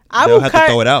relationship. I They'll will have cut- to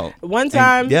throw it out. One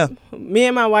time, yeah. me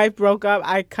and my wife broke up.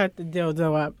 I cut the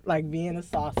dildo up like being a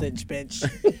sausage, bitch.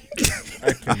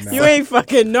 I cannot. You ain't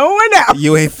fucking no one else.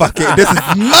 You ain't fucking. This is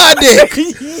my dick.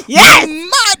 Yes.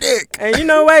 My dick. And you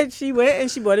know what? She went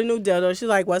and she bought a new dildo. She's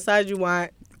like, "What size you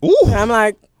want?" Ooh, And I'm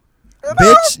like,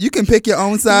 bitch, you can pick your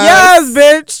own size. "Yes,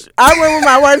 bitch." I went with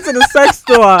my wife to the sex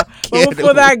store. Get But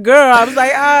for that girl, I was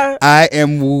like, I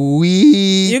am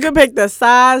weak. you can pick the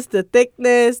size, the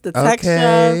thickness, the texture.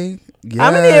 Okay. Yes.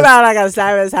 I'm gonna need about like a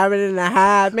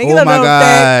 7.5. Make it Oh a my little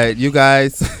thick. god, you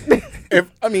guys.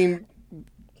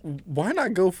 Why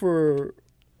not go for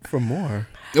more?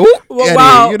 Ooh, Well, Eddie,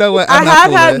 wow. you know what? I I'm not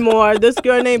have had fooling. more. This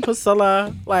girl named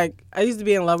Priscilla, I used to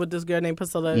be in love with this girl named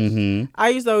Priscilla. Mm-hmm. I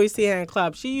used to always see her in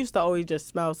clubs. She used to always just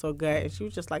smell so good, and she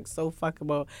was just so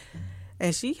fuckable.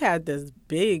 And she had this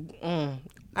big. I'm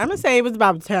gonna say it was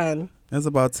about 10, That's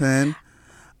about 10.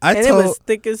 and it was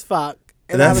thick as fuck.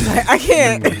 And I was like, I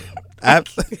can't,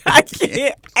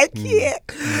 I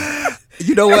can't.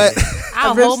 You know what?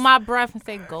 I'll I've hold my breath and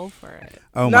say, go for it.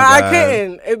 Oh No, my I god.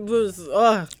 couldn't. It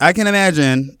was. I can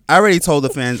imagine. I already told the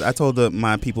fans. I told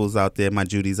my peoples out there, my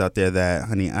Judies out there, that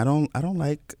honey, I don't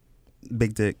like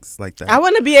big dicks like that. I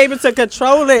want to be able to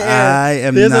control it. And I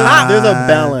am There's not. a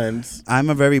balance. I'm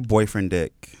a very boyfriend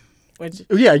dick. Which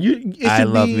Yeah, it should I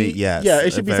love be, me. Yes, Yeah,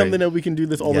 it should be very- something that we can do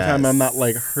this all the time. I'm not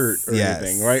like hurt or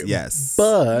anything, right? Yes.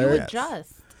 But You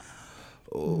adjust.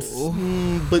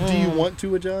 but do you want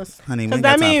to adjust? Honey, we Cause ain't got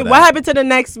I time mean, for what that. happened to the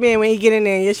next man when he get in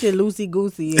there and your shit loosey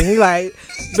goosey and he like,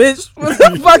 bitch, what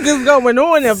the fuck is going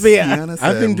on up here? Tiana I've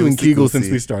said been doing loosey-goosey. Kegel since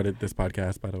we started this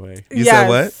podcast, by the way. You said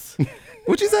what?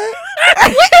 What you say?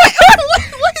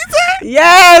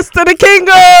 Yes, to the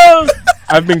Kingos.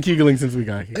 I've been Kegeling since we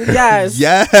got here. Yes.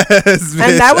 Yes.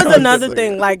 And that was bitch. another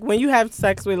thing. Like when you have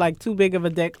sex with like too big of a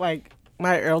dick, like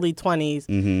my early 20s,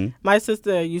 Mhm. my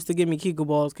sister used to give me Kegel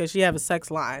balls because she have a sex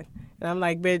line. And I'm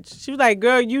like, bitch, she was like,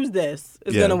 girl, use this.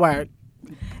 It's Yeah. going to work.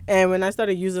 And when I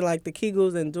started using like the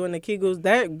Kegels and doing the Kegels,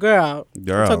 that girl, I'm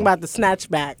talking about the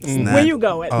snatchbacks. Where you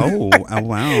going? Oh,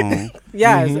 wow.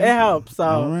 Yes, it helps. So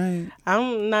All right.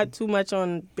 I'm not too much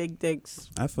on big dicks.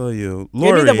 I feel you. Give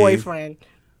Lori, me the boyfriend.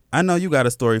 I know you got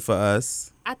a story for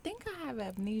us. I think I have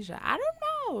amnesia. I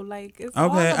don't know. Like it's Okay.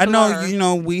 all a I know blur. you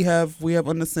know we have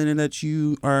understanding that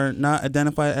you are not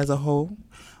identified as a hoe.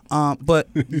 But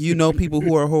you know people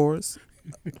who are whores.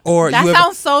 Or That you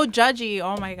sounds so judgy.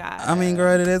 Oh my god. I mean,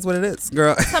 girl, it is what it is,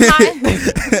 girl.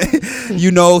 Somebody- You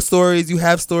know stories. You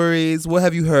have stories. What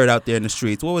have you heard out there in the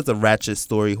streets? What was the ratchet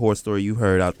story, horror story you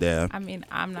heard out there? I mean,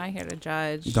 I'm not here to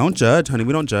judge. Don't judge, honey.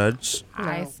 We don't judge.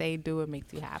 I No. say do what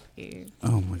makes you happy.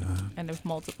 Oh my god. And if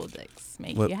multiple dicks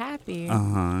make What- you happy,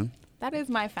 Uh-huh. that is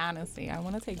my fantasy. I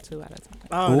want to take 2 at a time.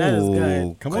 Oh, that is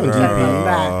good. Come on,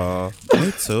 girl.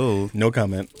 Me too. No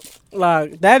comment.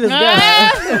 Look, that is good.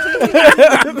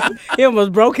 He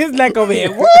almost broke his neck over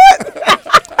here. What?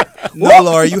 No,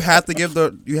 Laura, you have to give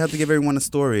everyone a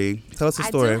story. Tell us a I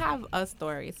story. do have a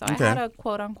story. So Okay. I had a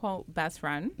quote unquote best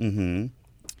friend, Mm-hmm.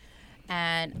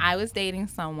 and I was dating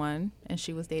someone, and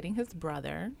she was dating his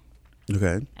brother.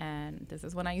 Okay. And this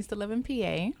is when I used to live in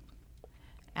PA,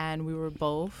 and we were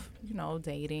both,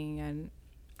 dating and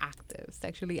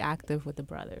sexually active with the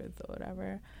brothers or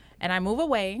whatever. And I move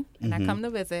away, and I come to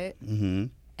visit, Mm-hmm.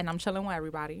 and I'm chilling with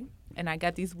everybody, and I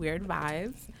get these weird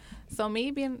vibes. So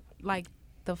me being like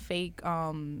the fake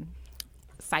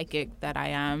psychic that I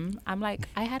am, I'm like,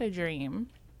 I had a dream.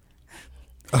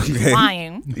 Okay.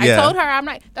 Lying. Yeah. I told her, I'm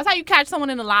like, that's how you catch someone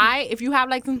in a lie. If you have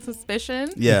like some suspicion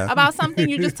Yeah. about something,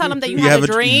 you just tell them that you had a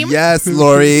dream. Yes,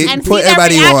 Lori. And Put see their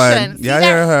everybody reaction. on. See Yeah, I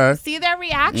their- hear her. See their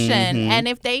reaction. Mhm. And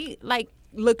if they like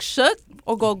look shook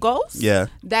or go ghost, Yeah.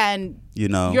 then You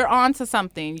know. you're on to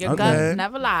something. Your Okay. gut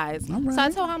never lies. All right. So I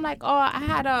told him, I'm like, oh, I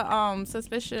had a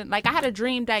suspicion. Like, I had a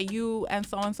dream that you and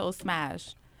so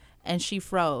smashed. And she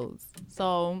froze.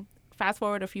 So fast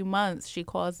forward a few months, she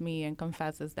calls me and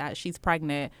confesses that she's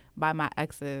pregnant by my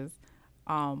ex's.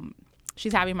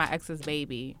 She's having my ex's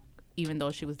baby, even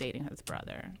though she was dating his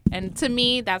brother. And to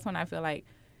me, that's when I feel like,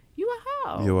 you a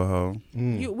hoe. You a hoe.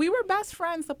 We were best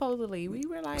friends, supposedly. We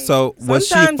were like... So was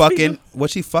she Sometimes fucking? people-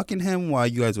 Was she fucking him while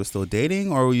you guys were still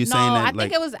dating, or were you No, saying that I like?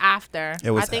 think it was after.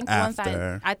 It was I think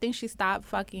after. I think she stopped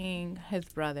fucking his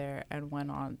brother and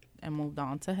went on and moved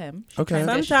on to him. She Okay.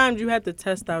 transitioned. Sometimes you have to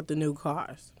test out the new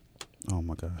cars. Oh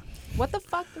my god. What the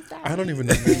fuck does that I don't mean? even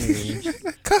know what that means.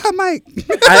 Cut her mic.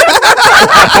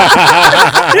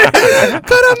 Cut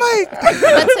her mic.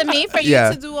 But to me, for you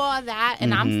Yeah. to do all that,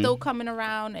 and I'm Mhm. still coming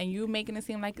around, and you making it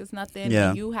seem like it's nothing, Yeah.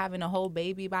 and you having a whole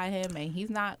baby by him, and he's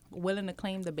not willing to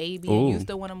claim the baby, Ooh. and you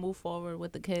still want to move forward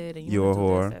with the kid, and You you a want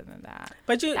whore. to do this and that.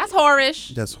 But you, That's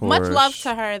whorish. That's Much love whorish.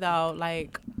 to her though.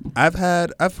 Like I've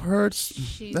heard.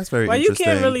 she. That's very well, you interesting.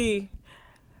 can't really.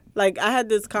 Like I had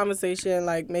this conversation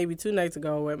like maybe 2 nights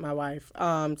ago with my wife.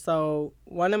 So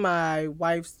one of my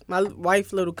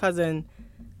wife's little cousin,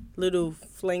 little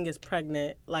fling is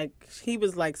pregnant. Like he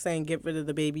was like saying, get rid of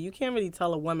the baby. You can't really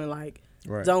tell a woman like,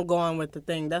 Right. don't go on with the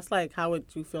thing. That's like how would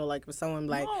you feel like if someone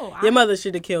like No, your I- mother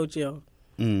should have killed you,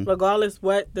 Mm. regardless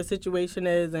what the situation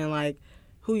is and like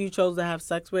who you chose to have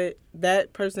sex with.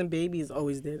 That person baby is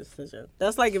always their decision.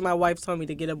 That's like if my wife told me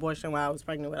to get an abortion while I was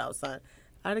pregnant with our son.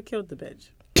 I'd have killed the bitch.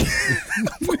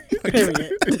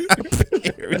 Period.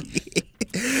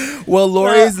 Well,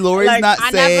 Lori's like, not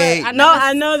saying. No,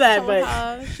 I know that, told but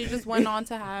her. She just went on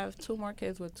to have 2 more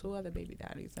kids with 2 other baby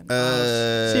daddies. And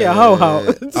She a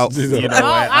ho-ho. Oh, you know No, what?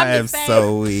 I'm I am just saying.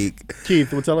 so weak.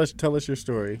 Keith, well, tell us your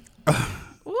story. Ooh.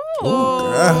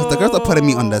 Girl, the girls are putting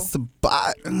me on the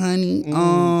spot, honey.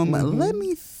 Let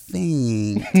me think.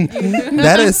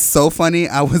 That is so funny.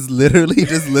 I was literally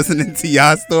just listening to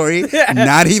y'all's story,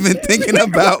 not even thinking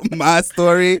about my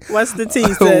story. What's the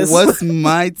tea, sis? What's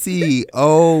my tea?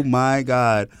 Oh my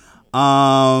god.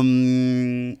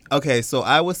 Okay, so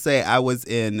I would say I was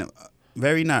in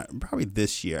probably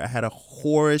this year. I had a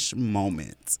whorish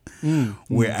moment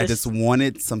where I just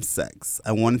wanted some sex.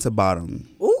 I wanted to bottom.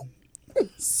 Ooh.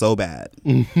 so bad.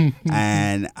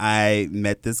 And I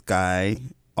met this guy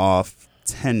off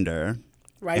Tinder.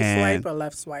 Right And- swipe or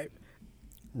left swipe?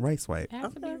 Right swipe. It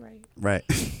has to be right. Right.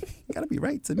 Gotta be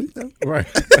right to me though. Right.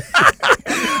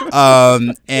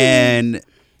 And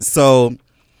so,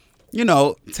 you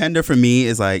know, Tinder for me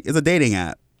is like, it's a dating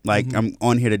app. Like, I'm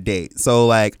on here to date. So,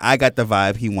 like, I got the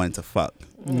vibe he wanted to fuck.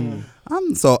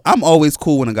 I'm always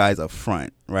cool when a guy's up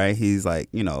front, right? He's like,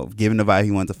 you know, giving the vibe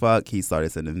he wanted to fuck. He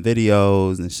started sending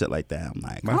videos and shit like that. I'm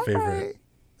like, My all favorite. right,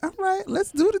 all right,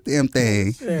 let's do the damn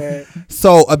thing. Yeah.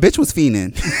 So a bitch was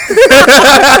fiending.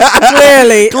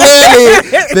 Clearly.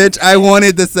 Bitch, I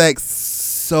wanted the sex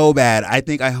so bad. I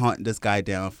think I hunt this guy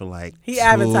down for like He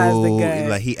advertised it good.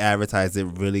 Like he advertised it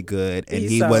really good, and He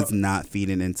he so- was not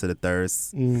feeding into the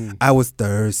thirst. I was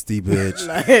thirsty, bitch.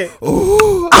 Like,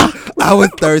 Ooh, I was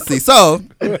thirsty. So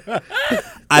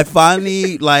I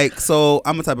finally so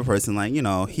I'm a type of person like, you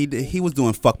know, he was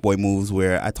doing fuckboy moves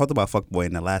where I talked about fuckboy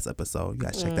in the last episode. You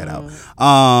guys check that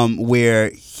out. Where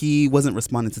he wasn't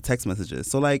responding to text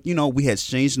messages. So like, you know, we had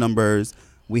exchanged numbers,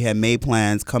 we had made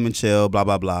plans, come and chill, blah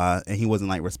blah blah, and he wasn't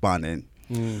like responding.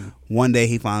 One day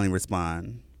he finally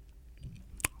responded.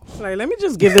 like, let me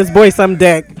just give this boy some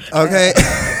dick. Okay.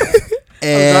 Dropping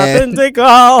And dick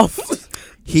off.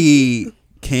 he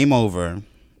came over.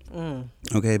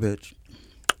 Okay, bitch.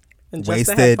 And just the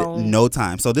Wasted headphones. no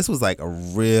time. So this was like a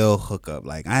real hookup.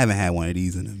 Like I haven't had one of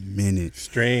these in a minute.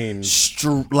 Strange.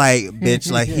 Like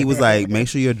bitch, like he was like, make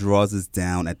sure your drawers is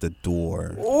down at the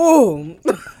door. Ooh.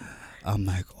 I'm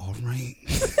like, all right.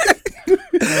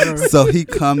 So he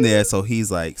come there. So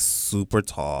he's like super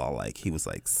tall. Like he was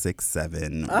like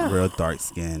 6'7", real dark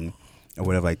skin or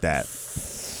whatever like that.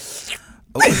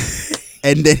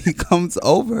 And then he comes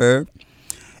over,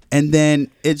 and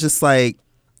then it just like,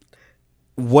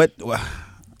 what?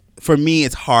 For me,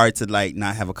 it's hard to like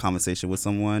not have a conversation with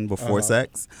someone before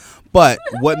sex. But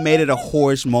what made it a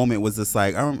whorish moment was just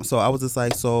like, so I was just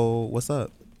like, so what's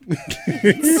up?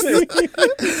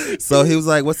 So he was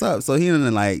like, what's up? So he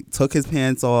then like took his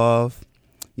pants off.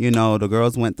 You know, the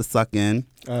girls went to sucking.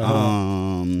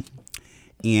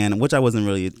 And which I wasn't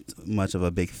really much of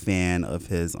a big fan of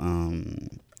his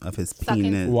Sucking.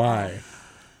 penis. Why?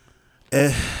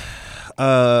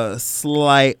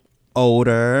 Slight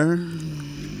odor.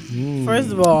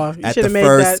 First of all, you At should the have made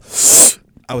first,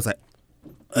 I was like,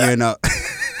 you know.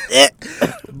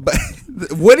 But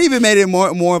what even made it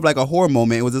more of like a horror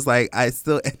moment, it was just like I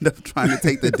still end up trying to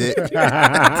take the dick at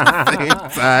the same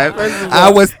time.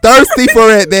 I was thirsty for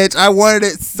it, bitch. I wanted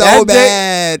it so That dick-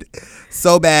 bad.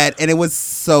 So bad. And it was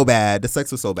so bad. The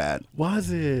sex was so bad. Was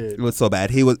it? It was so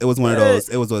bad. It was one of those.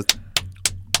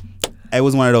 It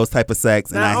was one of those type of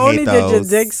sex, and Not I only hate did those. your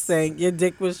dick stink, your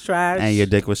dick was trash. And your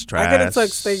dick was trash. I could have took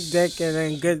stink dick and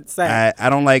then good sex. I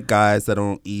don't like guys that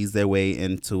don't ease their way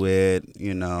into it.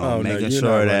 You know, Oh, no, making you're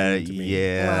sure not that lying to me.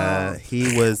 yeah, Wow.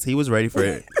 he was ready for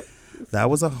it. That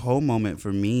was a whole moment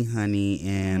for me, honey,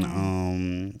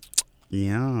 and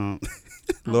yeah.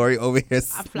 Lori over here.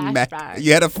 flashback.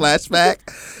 You had a flashback.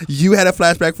 You had a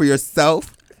flashback for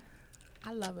yourself.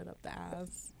 I love it up the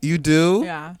ass. You do?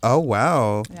 Yeah. Oh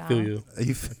wow. Yeah. Feel you.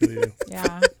 You Feel you.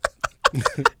 Yeah. Yeah,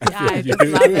 I just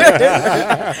love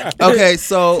it. okay,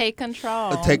 so Take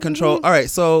control. take control. All right,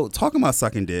 so talking about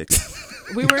sucking dicks.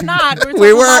 We were not. We were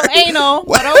We talking were. about anal.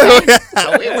 But okay.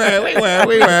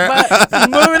 we were.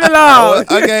 Moving along.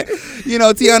 Okay, you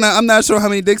know, Tiana, I'm not sure how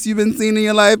many dicks you've been seeing in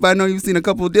your life, but I know you've seen a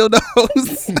couple of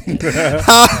dildos.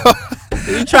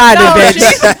 You tried No, it,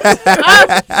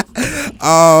 bitch.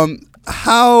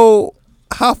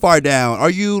 How far down are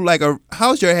you? Like,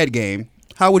 how's your head game?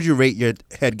 How would you rate your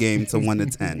head game to 1 to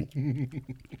 10?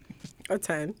 A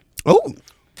 10. Oh,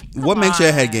 what makes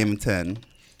your head on. game a 10?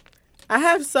 I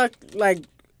have sucked like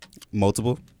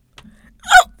Multiple.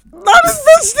 not as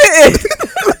much dick.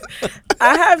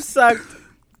 I have sucked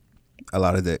A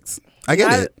lot of dicks. I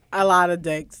get it. a lot of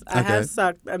dicks. I Okay. have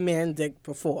sucked a man dick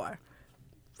before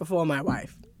my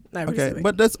wife. Not Okay, recently.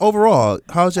 but that's overall.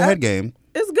 How's your head game?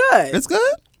 it's good. It's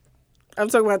good. I'm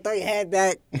talking about throw your head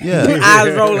back, Yeah.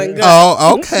 eyes rolling good.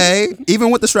 Oh, okay. Even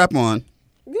with the strap on.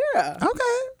 Yeah.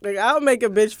 Okay. Like, I'll make a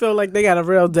bitch feel like they got a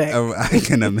real dick. I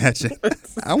can imagine.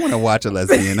 I want to watch a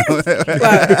lesbian.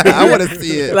 I want to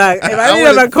see it. Like, if I need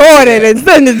wanna- to record it and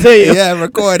send it to you. Yeah,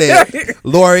 record it.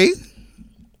 Lori,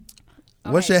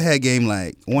 what's Okay. your head game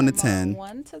like? 1 to From 10.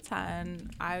 1 to 10,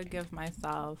 I would give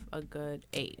myself a good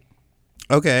 8.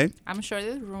 Okay. I'm sure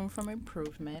there's room for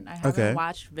improvement. I haven't Okay.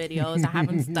 watched videos. I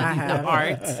haven't studied the have.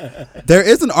 art. There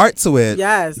is an art to it.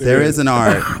 Yes. There is an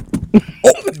art.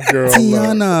 Girl,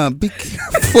 Tiana, be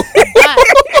careful. But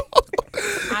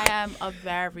I am a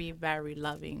very, very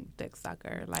loving dick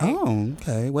sucker. Like, Oh,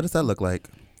 okay. What does that look like?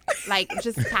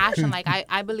 just passion. Like,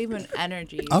 I believe in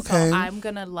energy. Okay. So I'm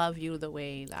gonna love you the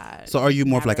way that. So are you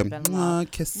more of like a never been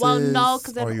loved. kisses? Well, no,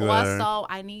 because or then you also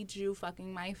I need you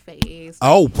fucking my face.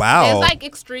 Oh, wow. There's like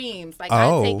extremes. Like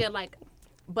Oh. I take it like,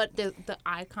 but the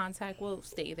eye contact will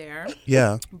stay there.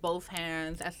 Yeah. Both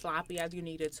hands as sloppy as you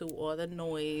need it to, or the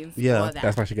noise. Yeah. Or that.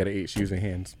 That's why she got to eat. She using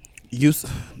hands.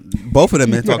 Both of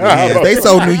them been talking hands. They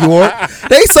so New York.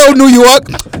 They so New York.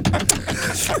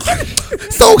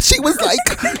 So she was like,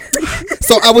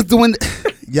 so I was doing,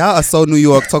 y'all are so New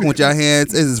York talking with your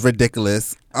hands. It is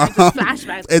ridiculous.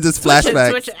 Flashbacks. It's just Switch it, flashbacks.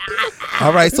 switch it.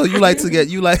 All right, so you like to get.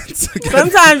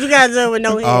 Sometimes you gotta do it with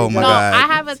no hands. Oh, my No, God. I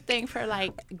have a thing for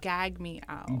like gag me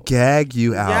out. Gag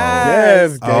you out.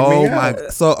 Yes. Gag Oh me my!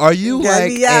 out. So are you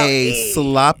Gag like me out. a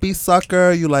sloppy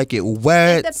sucker? You like it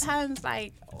wet? It depends,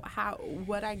 like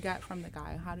what I get from the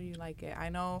guy. How do you like it? I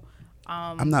know.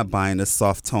 I'm not buying this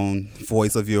soft tone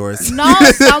voice of yours. No,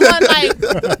 someone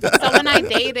I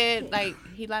dated, like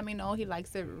he let me know he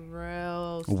likes it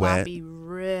real sloppy,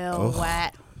 real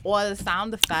wet, or the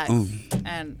sound effects,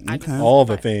 and I just All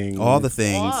the things. All the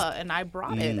things. and I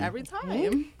brought it every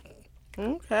time.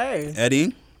 Okay.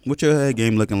 Eddie, what's your head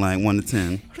game looking like? 1 to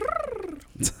 10.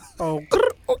 Oh.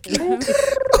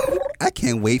 I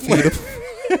can't wait for you to.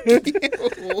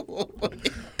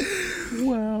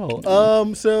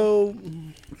 Wow. So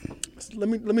let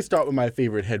me start with my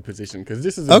favorite head position because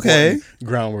this is Okay. important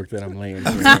groundwork that I'm laying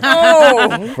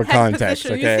Oh. for context.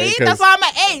 Position. Okay, You see, 'Cause that's why I'm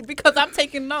an 8 because I'm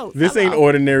taking notes. this ain't Hello.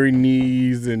 ordinary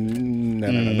knees and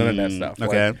none of that stuff.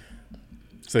 Okay. Like,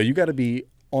 so you got to be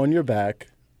on your back,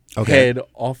 Okay. head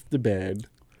off the bed, so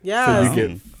Yeah. you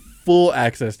get full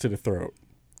access to the throat.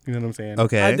 You know what I'm saying?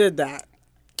 Okay. I did that.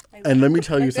 And let me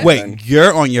tell you something. Wait,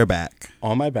 you're on your back.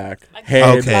 On my back,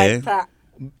 head. Okay. Like that.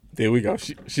 There we go.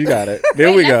 She got it.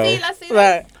 There we go. Let's see.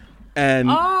 Right. And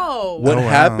Oh. what Oh, wow.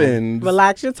 happens?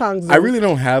 Relax your tongue. I really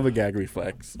don't have a gag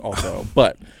reflex, also,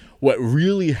 but what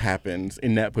really happens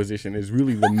in that position is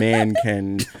really the man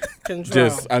can control.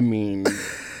 just. I mean,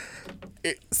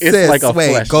 it's Sis, like a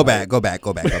wait, go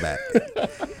fleshlight. back.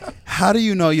 How do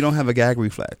you know you don't have a gag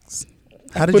reflex?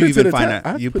 How did put you it to even the find te-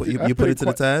 out? I You put put it- you I put put it it to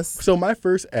the quite- test? So my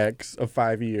first ex of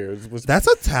 5 years was That's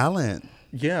a talent.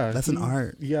 yeah. That's an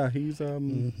art. Yeah, he's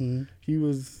he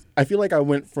was. I feel like I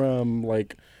went from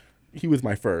like he was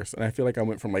my first, and I feel like I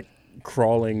went from like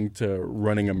crawling to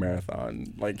running a marathon.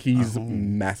 Like he's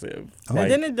massive. And Like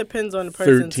then it depends on the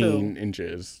person 13 too.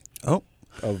 inches Oh,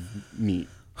 of meat.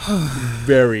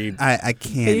 Very. I can't.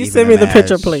 Can you even send me the imagine.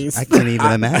 picture, please? I can't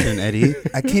even imagine, Eddie.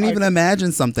 I can't even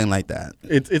imagine something like that.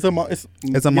 It's a monster.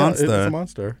 It's a monster. It's a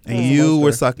monster. And It's a you were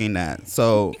monster. sucking that.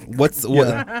 So what?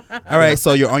 All right.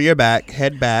 So you're on your back,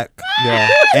 head back, Yeah.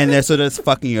 and they're sort of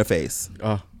fucking your face.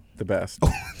 Oh, the best.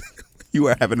 You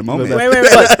were having a moment. The Wait,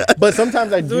 best. wait, wait. But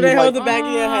sometimes I do, Do they hold the like back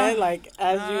of your head like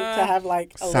as you to have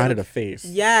like a side of little, the face,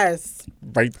 Yes.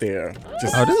 right there.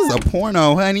 Just Oh, this is a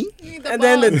porno, honey. And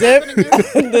then the dip,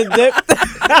 the dip.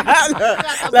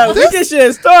 Like, we can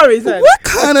share stories. Honey. What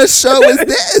kind of show is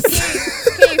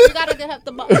this? You gotta get up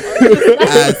the ball.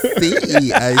 I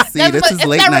see. This is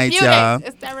late night, y'all.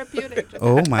 It's therapeutic.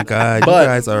 Oh my God, But- you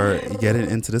guys are getting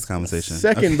into this conversation.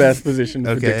 second best position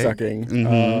for Okay. dick sucking.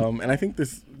 Mhm. And I think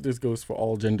this goes for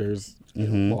all genders.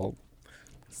 Mhm. Well,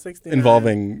 69.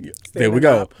 involving. There Standing we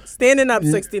go. up. Standing up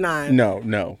 69.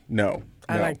 No.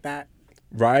 I like that.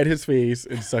 Ride his face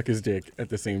and suck his dick at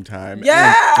the same time.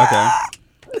 Yeah. Okay.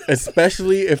 And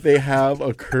especially if they have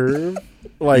a curve.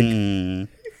 Like Mm.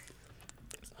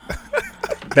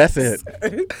 that's it.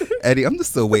 Eddie, I'm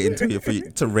just still waiting for you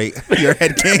to rate your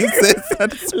head game, sis. I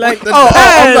just Like, want to-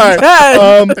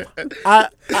 I'm sorry. 10.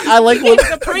 I like what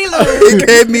The prelude. He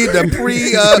gave me the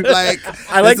pre like.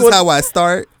 I like this is what- how I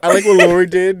start. I like what Lori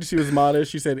did. She was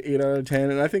modest. She said 8 out of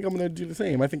 10, and I think I'm gonna do the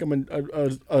same. I think I'm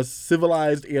a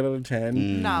civilized 8 out of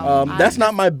 10. No. That's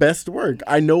not my best work.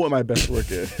 I know what my best work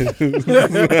is.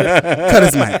 Cut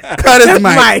his mic. Cut his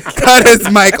mic. Cut his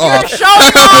mic off.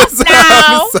 Showing off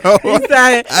now. So, He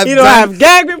said, I've you don't done- have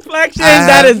gag reflection. I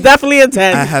That have- is definitely a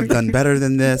 10. I have done better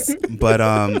than this, but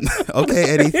okay,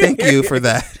 Eddie, thank you for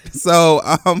that. So,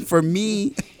 for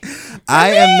me,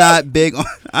 I am not big on.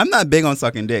 I'm not big on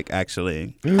sucking dick,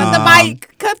 actually. Cut the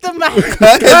mic. Cut the mic.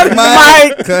 Cut his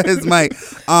mic. mic. Cut his mic.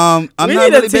 I'm we not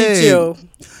need really to teach big. you.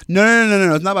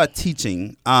 No. It's not about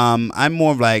teaching. I'm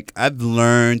more of like I've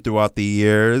learned throughout the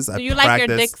years. Do you like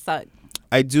your dick sucked?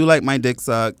 I do like my dick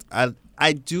sucked.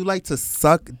 I do like to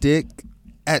suck dick.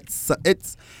 It's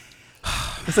It's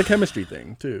a chemistry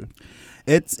thing too.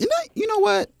 It's you know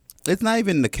what? it's not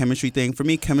even the chemistry thing. For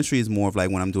me, chemistry is more of like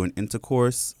when I'm doing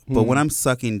intercourse. But when I'm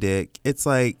sucking dick, it's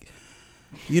like,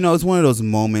 it's one of those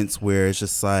moments where it's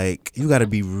just like you got to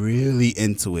be really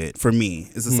into it. For me,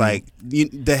 it's just like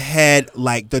the head,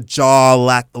 like the jaw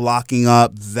locking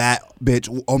up. That bitch,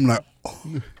 I'm like,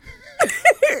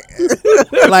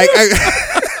 like.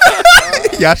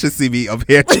 Y'all should see me up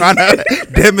here trying to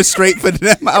demonstrate for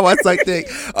them how I suck dick.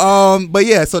 But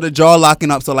yeah, so the jaw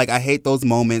locking up. So like I hate those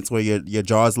moments where your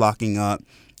jaw's locking up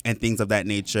and things of that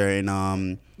nature. And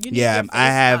I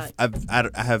have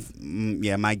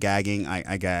my gagging.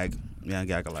 I gag. Yeah, I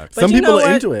gag a lot. But some people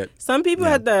are into it. Some people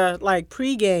had to like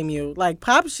pregame you, like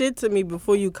pop shit to me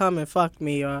before you come and fuck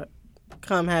me or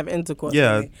come have intercourse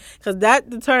with me, because that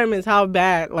determines how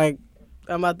bad like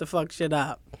I'm about to fuck shit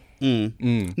up.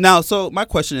 Now, so my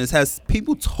question is, has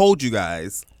people told you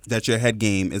guys that your head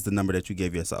game is the number that you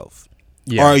gave yourself?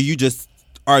 Yeah. Or are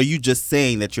you just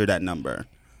saying that you're that number?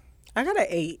 I got an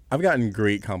 8. I've gotten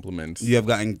great compliments. You have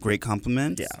gotten great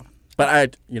compliments? Yeah.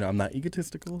 But I'm not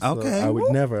egotistical. So I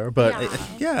would never. But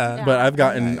but I've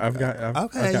got you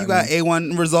got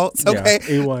A1 results. Okay.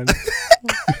 Yeah, A1.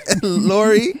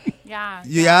 Lori? Yeah.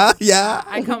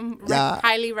 I come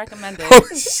highly recommended.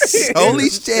 Holy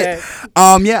shit.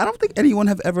 I don't think anyone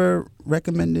have ever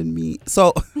recommended me.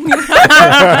 So clearly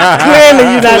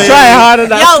you're not trying hard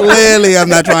enough. Clearly I'm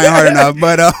not trying hard enough.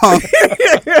 But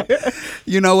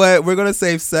you know what? We're gonna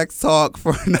save sex talk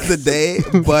for another day.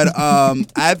 But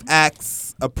I've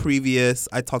asked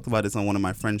I talked about this on one of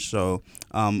my friends' show.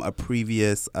 A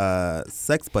previous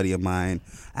sex buddy of mine.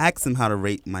 I asked him how to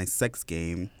rate my sex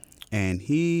game. And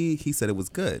he said it was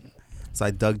good. So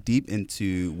I dug deep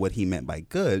into what he meant by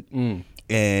good.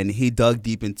 And he dug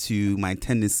deep into my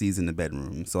tendencies in the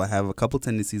bedroom. So I have a couple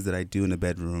tendencies that I do in the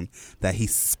bedroom that he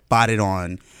spotted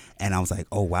on. And I was like,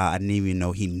 oh, wow, I didn't even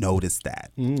know he noticed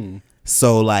that.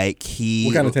 So like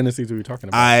what kind of tendencies are we talking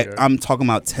about? I'm talking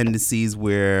about tendencies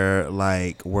where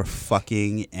like we're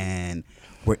fucking and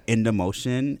we're in the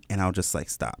motion. And I'll just like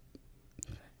stop.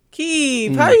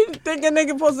 Keith, how you think a nigga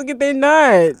supposed to get their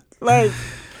nut? Like,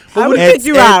 I would kick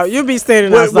you out. You'll be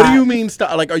standing outside. What do you mean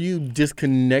stop? Like, are you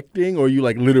disconnecting or are you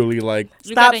like literally like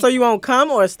stop so you won't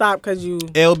come, or stop because you?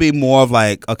 It'll be more of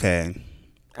like, okay.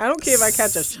 I don't care if I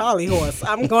catch a Charlie horse.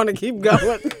 I'm going to keep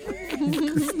going.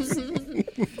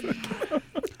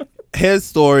 His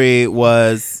story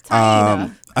was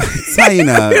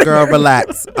Taina, girl,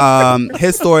 relax.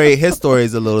 His story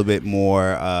is a little bit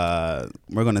more.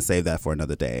 We're gonna save that for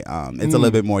another day. It's a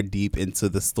little bit more deep into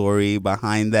the story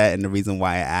behind that and the reason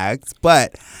why I asked.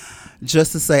 But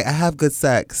just to say, I have good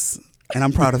sex, and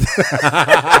I'm proud of it.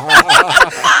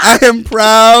 I am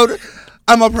proud.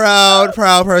 I'm a proud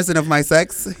person of my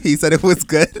sex. He said it was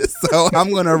good, so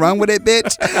I'm gonna run with it,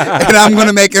 bitch, and I'm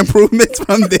gonna make improvements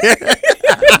from there.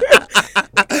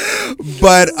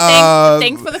 But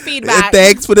thanks for the feedback.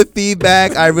 Thanks for the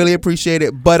feedback. I really appreciate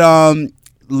it. But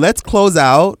let's close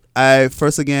out. I want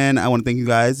to thank you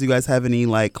guys. Do you guys have any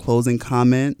like closing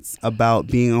comments about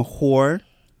being a whore?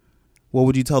 What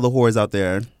would you tell the whores out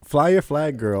there? Fly your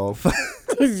flag, girl.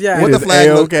 Yeah. What the flag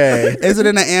okay. Is it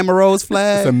an Amorose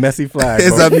flag? It's a messy flag.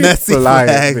 It's a messy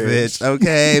flag, bitch.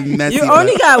 Okay, messy. You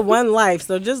only got one life,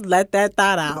 so just let that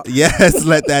thought out. Yes,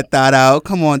 let that thought out.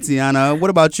 Come on, Tiana. What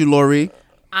about you, Lori?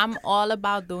 I'm all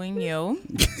about doing you.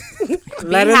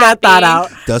 Letting that thought out.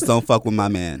 Just don't fuck with my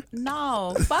man.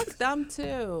 No, fuck them too.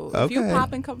 Okay. If you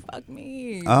poppin', come fuck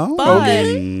me. Oh, but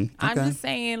okay. I'm just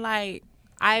saying, like,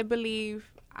 I believe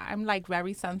I'm like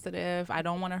very sensitive. I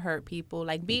don't want to hurt people.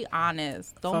 Like, be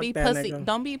honest. Don't be pussy. Nigga.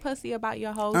 Don't be pussy about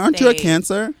your whole. Aren't you a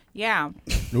Cancer? Yeah.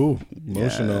 Ooh,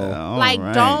 emotional. Yeah, like,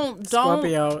 right.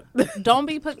 don't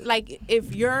be like,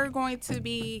 if you want to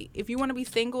be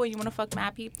single and you want to fuck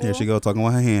mad people. Here she go talking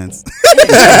with her hands.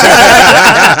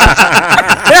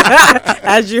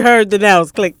 As you heard the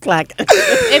nails click clack.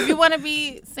 If you want to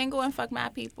be single and fuck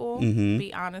mad people,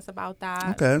 be honest about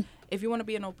that. Okay. If you want to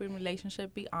be in an open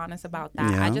relationship, be honest about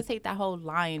that. Yeah. I just hate that whole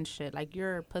lying shit. Like,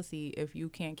 you're a pussy if you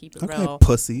can't keep it real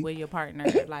pussy. with your partner.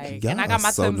 Like, and I got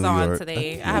my Timbs on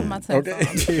today. I have my Timbs on.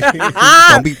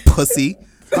 Don't be pussy.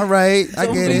 All right, I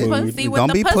get it.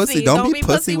 Don't be pussy. Don't be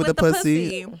pussy with the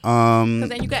pussy. Because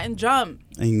then you getting jumped.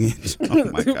 Oh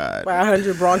my god. By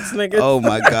 100 Bronx niggas. Oh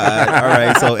my god. All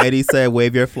right. So Eddie said,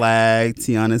 "Wave your flag."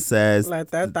 Tiana says,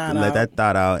 "Let that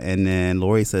thought out." And then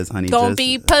Lori says, "Honey, don't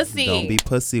be pussy. Don't be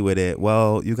pussy with it."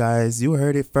 Well, you guys, you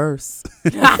heard it first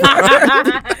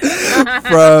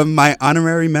from my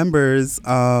honorary members.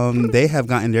 They have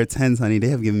gotten their 10s, honey. They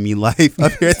have given me life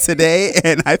up here today,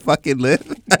 and I fucking live.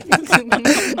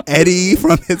 Eddie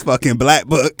from his fucking Black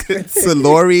Book, to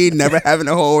Lori never having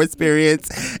a whole experience,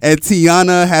 and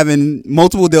Tiana having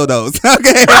multiple dildos.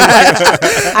 Okay.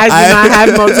 I do not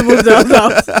have multiple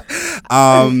dildos.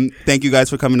 Thank you guys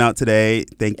for coming out today.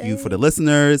 Thank you for the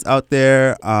listeners out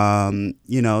there.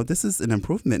 This is an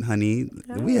improvement, honey.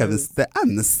 We haven't I'm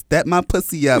gonna step my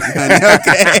pussy up, honey.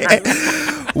 Okay.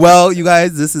 Well, you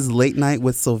guys, this is Late Night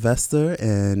with Sylvester,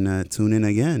 and tune in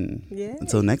again. Yeah.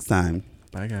 Until next time.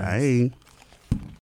 Bye, guys. Bye.